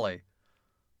kisses Paulie.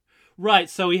 Right,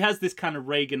 so he has this kind of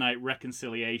Reaganite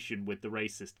reconciliation with the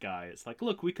racist guy. It's like,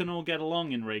 look, we can all get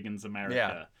along in Reagan's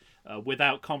America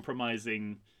without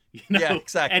compromising, Yeah,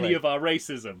 exactly. any of our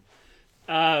racism.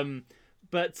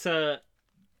 But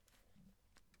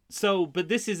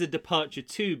this is a departure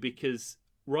too, because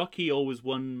Rocky always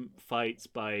won fights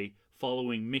by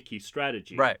following Mickey's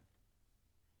strategy. Right.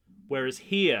 Whereas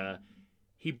here,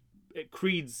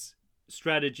 Creed's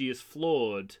strategy is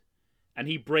flawed, and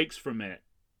he breaks from it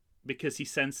because he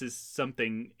senses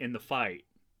something in the fight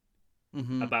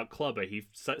Mm-hmm. about Clubber.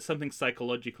 Something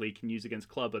psychologically he can use against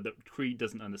Clubber that Creed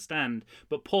doesn't understand,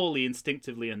 but Paulie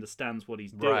instinctively understands what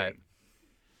he's doing. Right.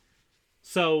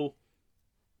 So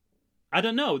I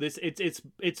don't know.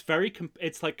 It's very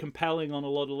it's like compelling on a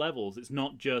lot of levels. It's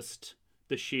not just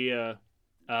the sheer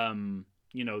the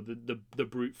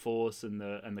brute force and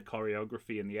the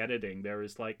choreography and the editing.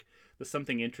 There's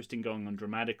something interesting going on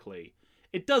dramatically.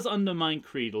 It does undermine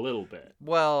Creed a little bit.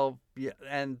 Well, yeah,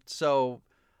 and so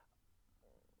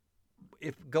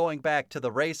if going back to the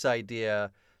race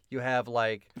idea, you have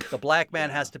like the black man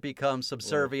has to become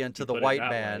subservient to you the put it white that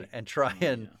man way. and try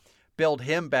and build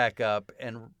him back up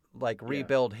and like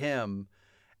rebuild him.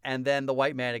 And then the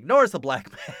white man ignores the black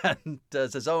man,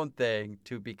 does his own thing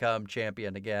to become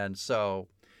champion again. So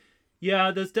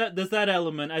yeah, there's that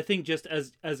element. I think just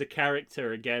as a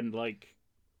character again, like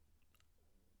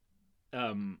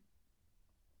Stallone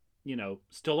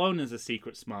is a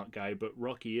secret smart guy, but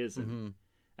Rocky isn't. mm-hmm.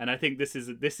 And I think this is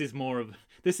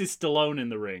Stallone in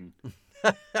the ring.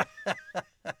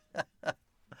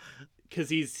 Cuz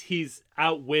he's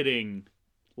outwitting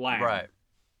Lang. Right.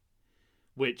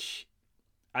 Which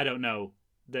I don't know.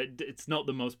 that it's not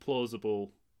the most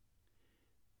plausible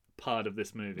part of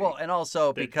this movie. Well, and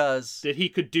also because that he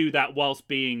could do that whilst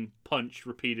being punched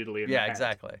repeatedly in the head.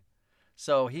 exactly.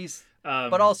 So he's,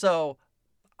 but also,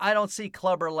 I don't see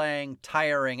Clubber Lang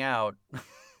tiring out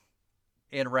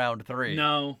in round 3.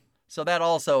 No. So that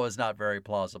also is not very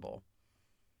plausible.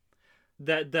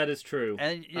 That is true.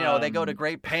 And they go to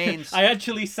great pains. I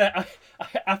actually said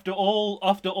after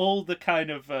all the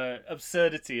kind of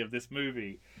absurdity of this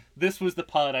movie, this was the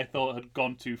part I thought had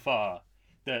gone too far.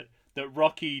 That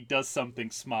Rocky does something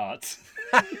smart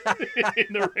in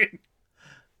the ring.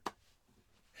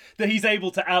 That he's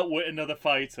able to outwit another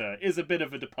fighter is a bit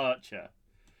of a departure.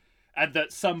 And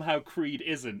that somehow Creed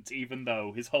isn't, even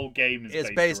though his whole game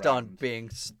is based on being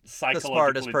the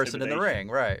smartest person in the ring,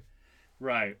 right?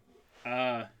 Right.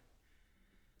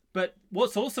 But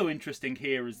what's also interesting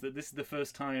here is that this is the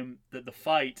first time that the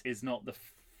fight is not the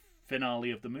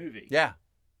finale of the movie. Yeah.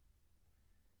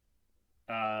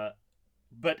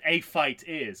 But a fight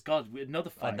is. God, another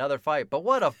fight. Another fight. But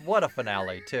what a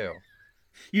finale too.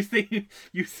 You think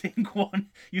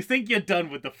you're done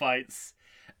with the fights,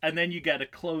 and then you get a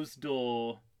closed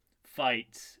door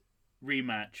fight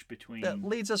rematch between. That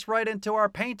leads us right into our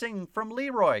painting from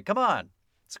Leroy. Come on,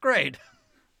 it's great.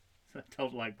 I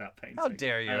don't like that painting. How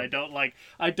dare you? And I don't like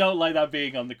that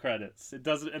being on the credits. It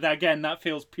doesn't. Again, that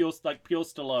feels pure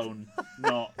Stallone,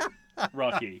 not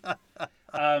Rocky.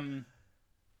 And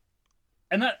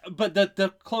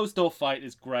the closed door fight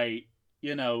is great.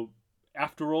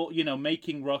 After all,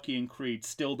 making Rocky and Creed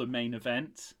still the main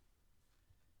event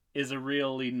is a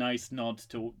really nice nod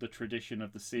to the tradition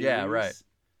of the series. Yeah, right.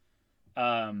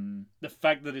 The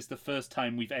fact that it's the first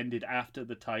time we've ended after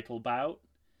the title bout,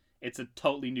 it's a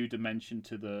totally new dimension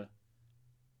to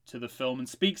the film, and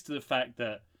speaks to the fact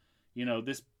that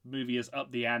this movie has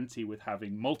upped the ante with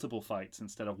having multiple fights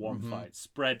instead of one fight.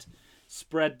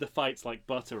 Spread the fights like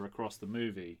butter across the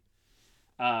movie,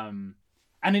 and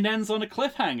it ends on a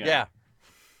cliffhanger. Yeah.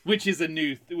 Which is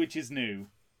new.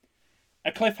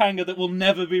 A cliffhanger that will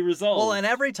never be resolved. Well, and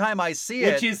every time I see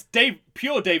it... Which is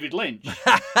pure David Lynch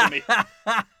to me.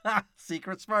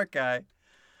 Secret smart guy.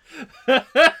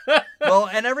 Well,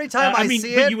 and every time I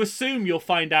see it... But you assume you'll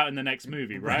find out in the next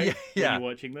movie, right? Yeah. When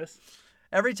you're watching this?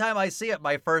 Every time I see it,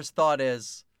 my first thought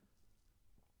is...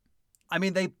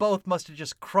 they both must have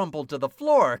just crumbled to the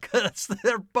floor, because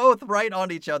they're both right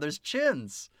on each other's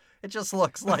chins. It just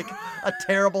looks like a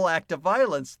terrible act of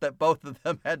violence that both of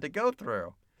them had to go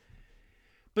through.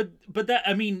 But that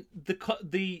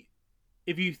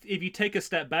if you take a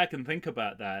step back and think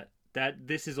about that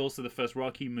this is also the first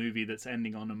Rocky movie that's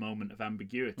ending on a moment of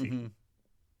ambiguity. Mm-hmm.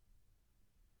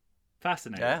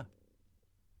 Fascinating.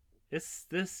 Yeah.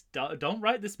 Don't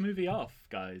write this movie off,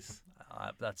 guys.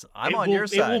 I'm on your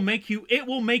side. It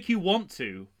will make you want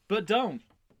to, but don't.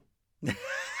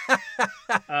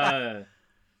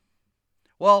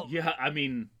 Well, yeah,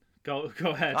 go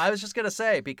ahead. I was just going to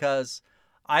say, because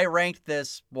I ranked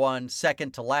this one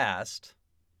second to last,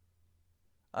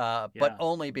 but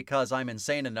only because I'm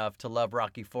insane enough to love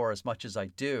Rocky IV as much as I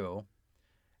do,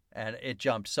 and it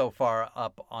jumped so far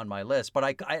up on my list. But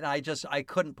I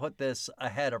couldn't put this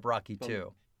ahead of Rocky II.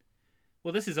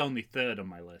 Well, this is only third on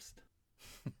my list.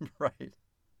 Right.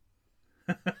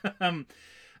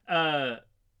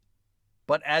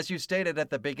 But as you stated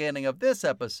at the beginning of this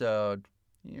episode,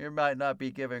 you might not be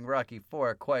giving Rocky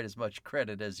IV quite as much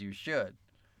credit as you should.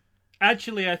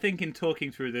 Actually, I think in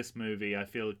talking through this movie, I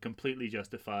feel completely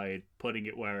justified putting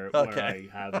it where I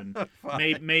have, and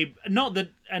maybe not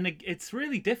that. And it's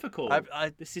really difficult.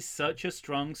 This is such a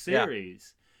strong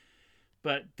series,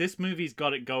 but this movie's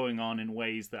got it going on in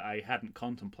ways that I hadn't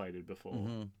contemplated before.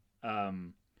 Mm-hmm.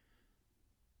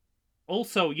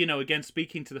 Also, again,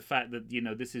 speaking to the fact that,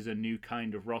 this is a new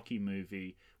kind of Rocky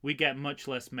movie, we get much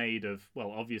less made of, well,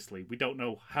 obviously, we don't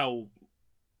know how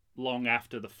long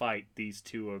after the fight these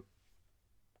two are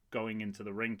going into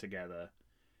the ring together.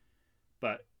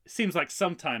 But it seems like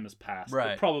some time has passed,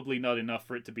 right. But probably not enough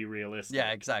for it to be realistic.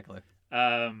 Yeah, exactly.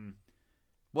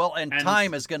 Well, and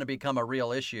time is going to become a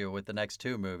real issue with the next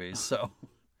two movies, so...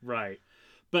 Right.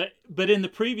 But in the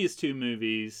previous two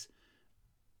movies...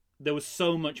 There was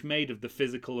so much made of the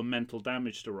physical and mental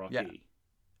damage to Rocky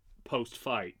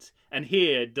post-fight. And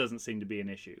here, it doesn't seem to be an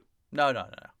issue. No.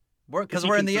 Because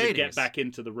we're in the 80s. Get back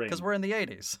into the ring. Because we're in the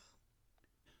 80s.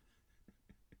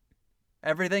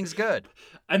 Everything's good.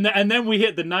 And then we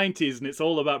hit the 90s, and it's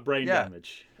all about brain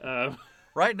damage.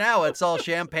 Right now, it's all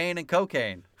champagne and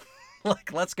cocaine.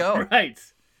 Let's go. Right.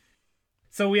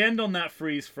 So we end on that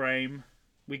freeze frame.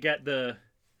 We get the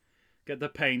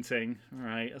painting, all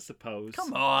right, I suppose.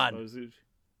 Come on.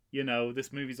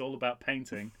 This movie's all about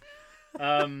painting.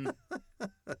 And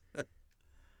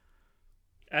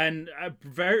a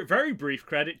very, very brief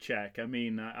credit check. I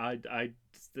mean,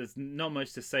 there's not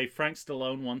much to say. Frank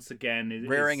Stallone once again is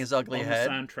rearing his ugly on head.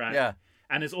 the soundtrack, Yeah,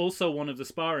 and is also one of the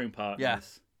sparring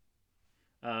partners.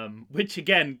 Yeah. Which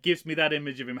again gives me that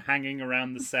image of him hanging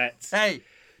around the set. hey,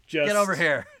 just get over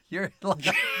here. You're like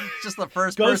just the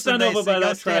first go person stand they over see. by Go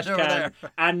that trash stand over can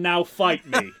there. and now fight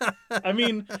me. I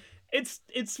mean, it's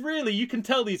really, you can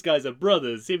tell these guys are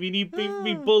brothers. I mean, he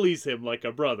bullies him like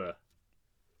a brother.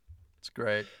 It's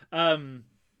great.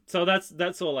 So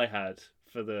that's all I had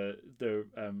for the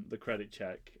credit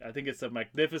check. I think it's a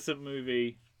magnificent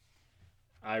movie.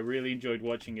 I really enjoyed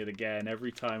watching it again.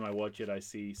 Every time I watch it, I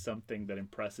see something that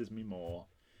impresses me more.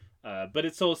 But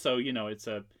it's also, it's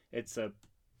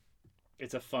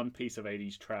a fun piece of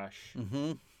 80s trash.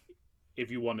 Mm-hmm.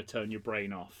 If you want to turn your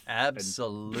brain off.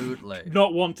 Absolutely.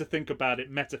 Not want to think about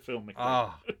it metafilmically.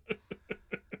 Oh.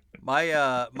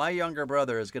 My younger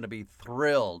brother is going to be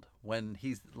thrilled when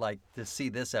he's like to see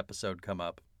this episode come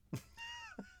up.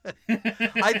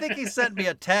 I think he sent me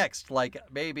a text like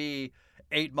maybe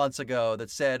 8 months ago that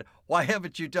said, "Why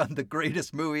haven't you done the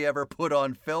greatest movie ever put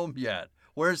on film yet?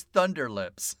 Where's Thunder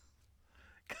Lips?"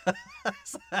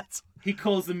 He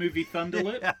calls the movie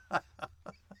Thunderlip.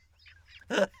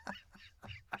 Yeah.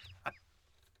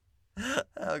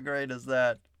 How great is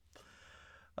that?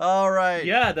 All right.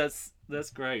 Yeah, that's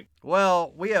great.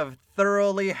 Well, we have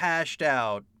thoroughly hashed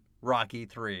out Rocky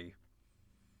 3.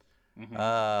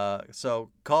 Mm-hmm. So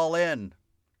call in,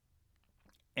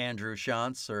 Andrew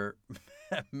Shantz or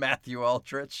Matthew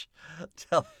Aldrich.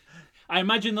 I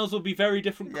imagine those will be very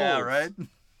different calls. Yeah, right?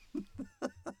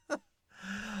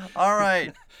 All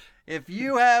right. If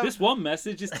you have... This one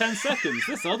message is 10 seconds.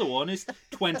 This other one is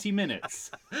 20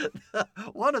 minutes.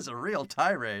 One is a real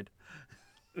tirade.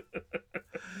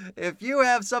 If you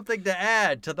have something to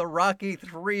add to the Rocky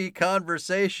 3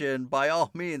 conversation, by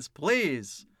all means,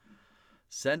 please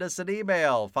send us an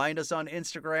email. Find us on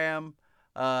Instagram,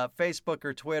 Facebook,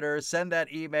 or Twitter. Send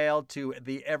that email to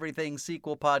the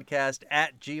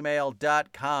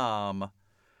everythingsequelpodcast@gmail.com.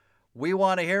 We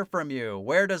want to hear from you.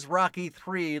 Where does Rocky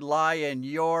 3 lie in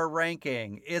your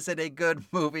ranking? Is it a good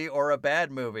movie or a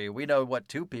bad movie? We know what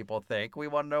 2 people think. We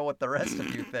want to know what the rest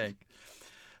of you think.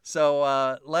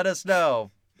 So let us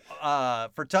know.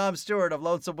 For Tom Stewart of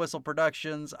Lonesome Whistle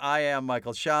Productions, I am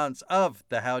Michael Shantz of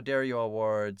the How Dare You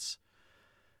Awards.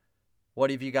 What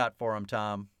have you got for him,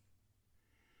 Tom?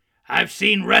 I've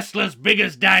seen wrestlers big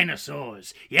as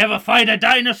dinosaurs. You ever fight a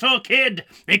dinosaur, kid?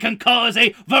 They can cause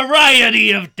a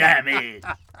variety of damage.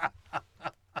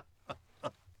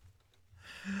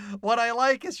 What I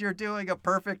like is you're doing a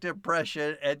perfect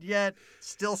impression and yet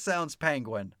still sounds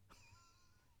penguin.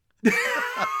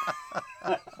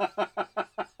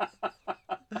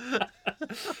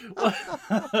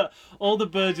 All the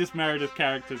Burgess Meredith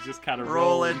characters just kind of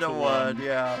roll into one,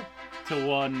 yeah. To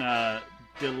one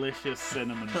delicious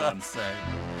cinnamon bun.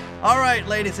 All right,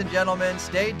 ladies and gentlemen,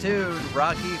 stay tuned.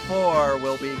 Rocky 4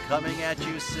 will be coming at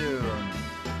you soon.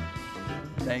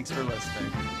 Thanks for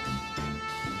listening.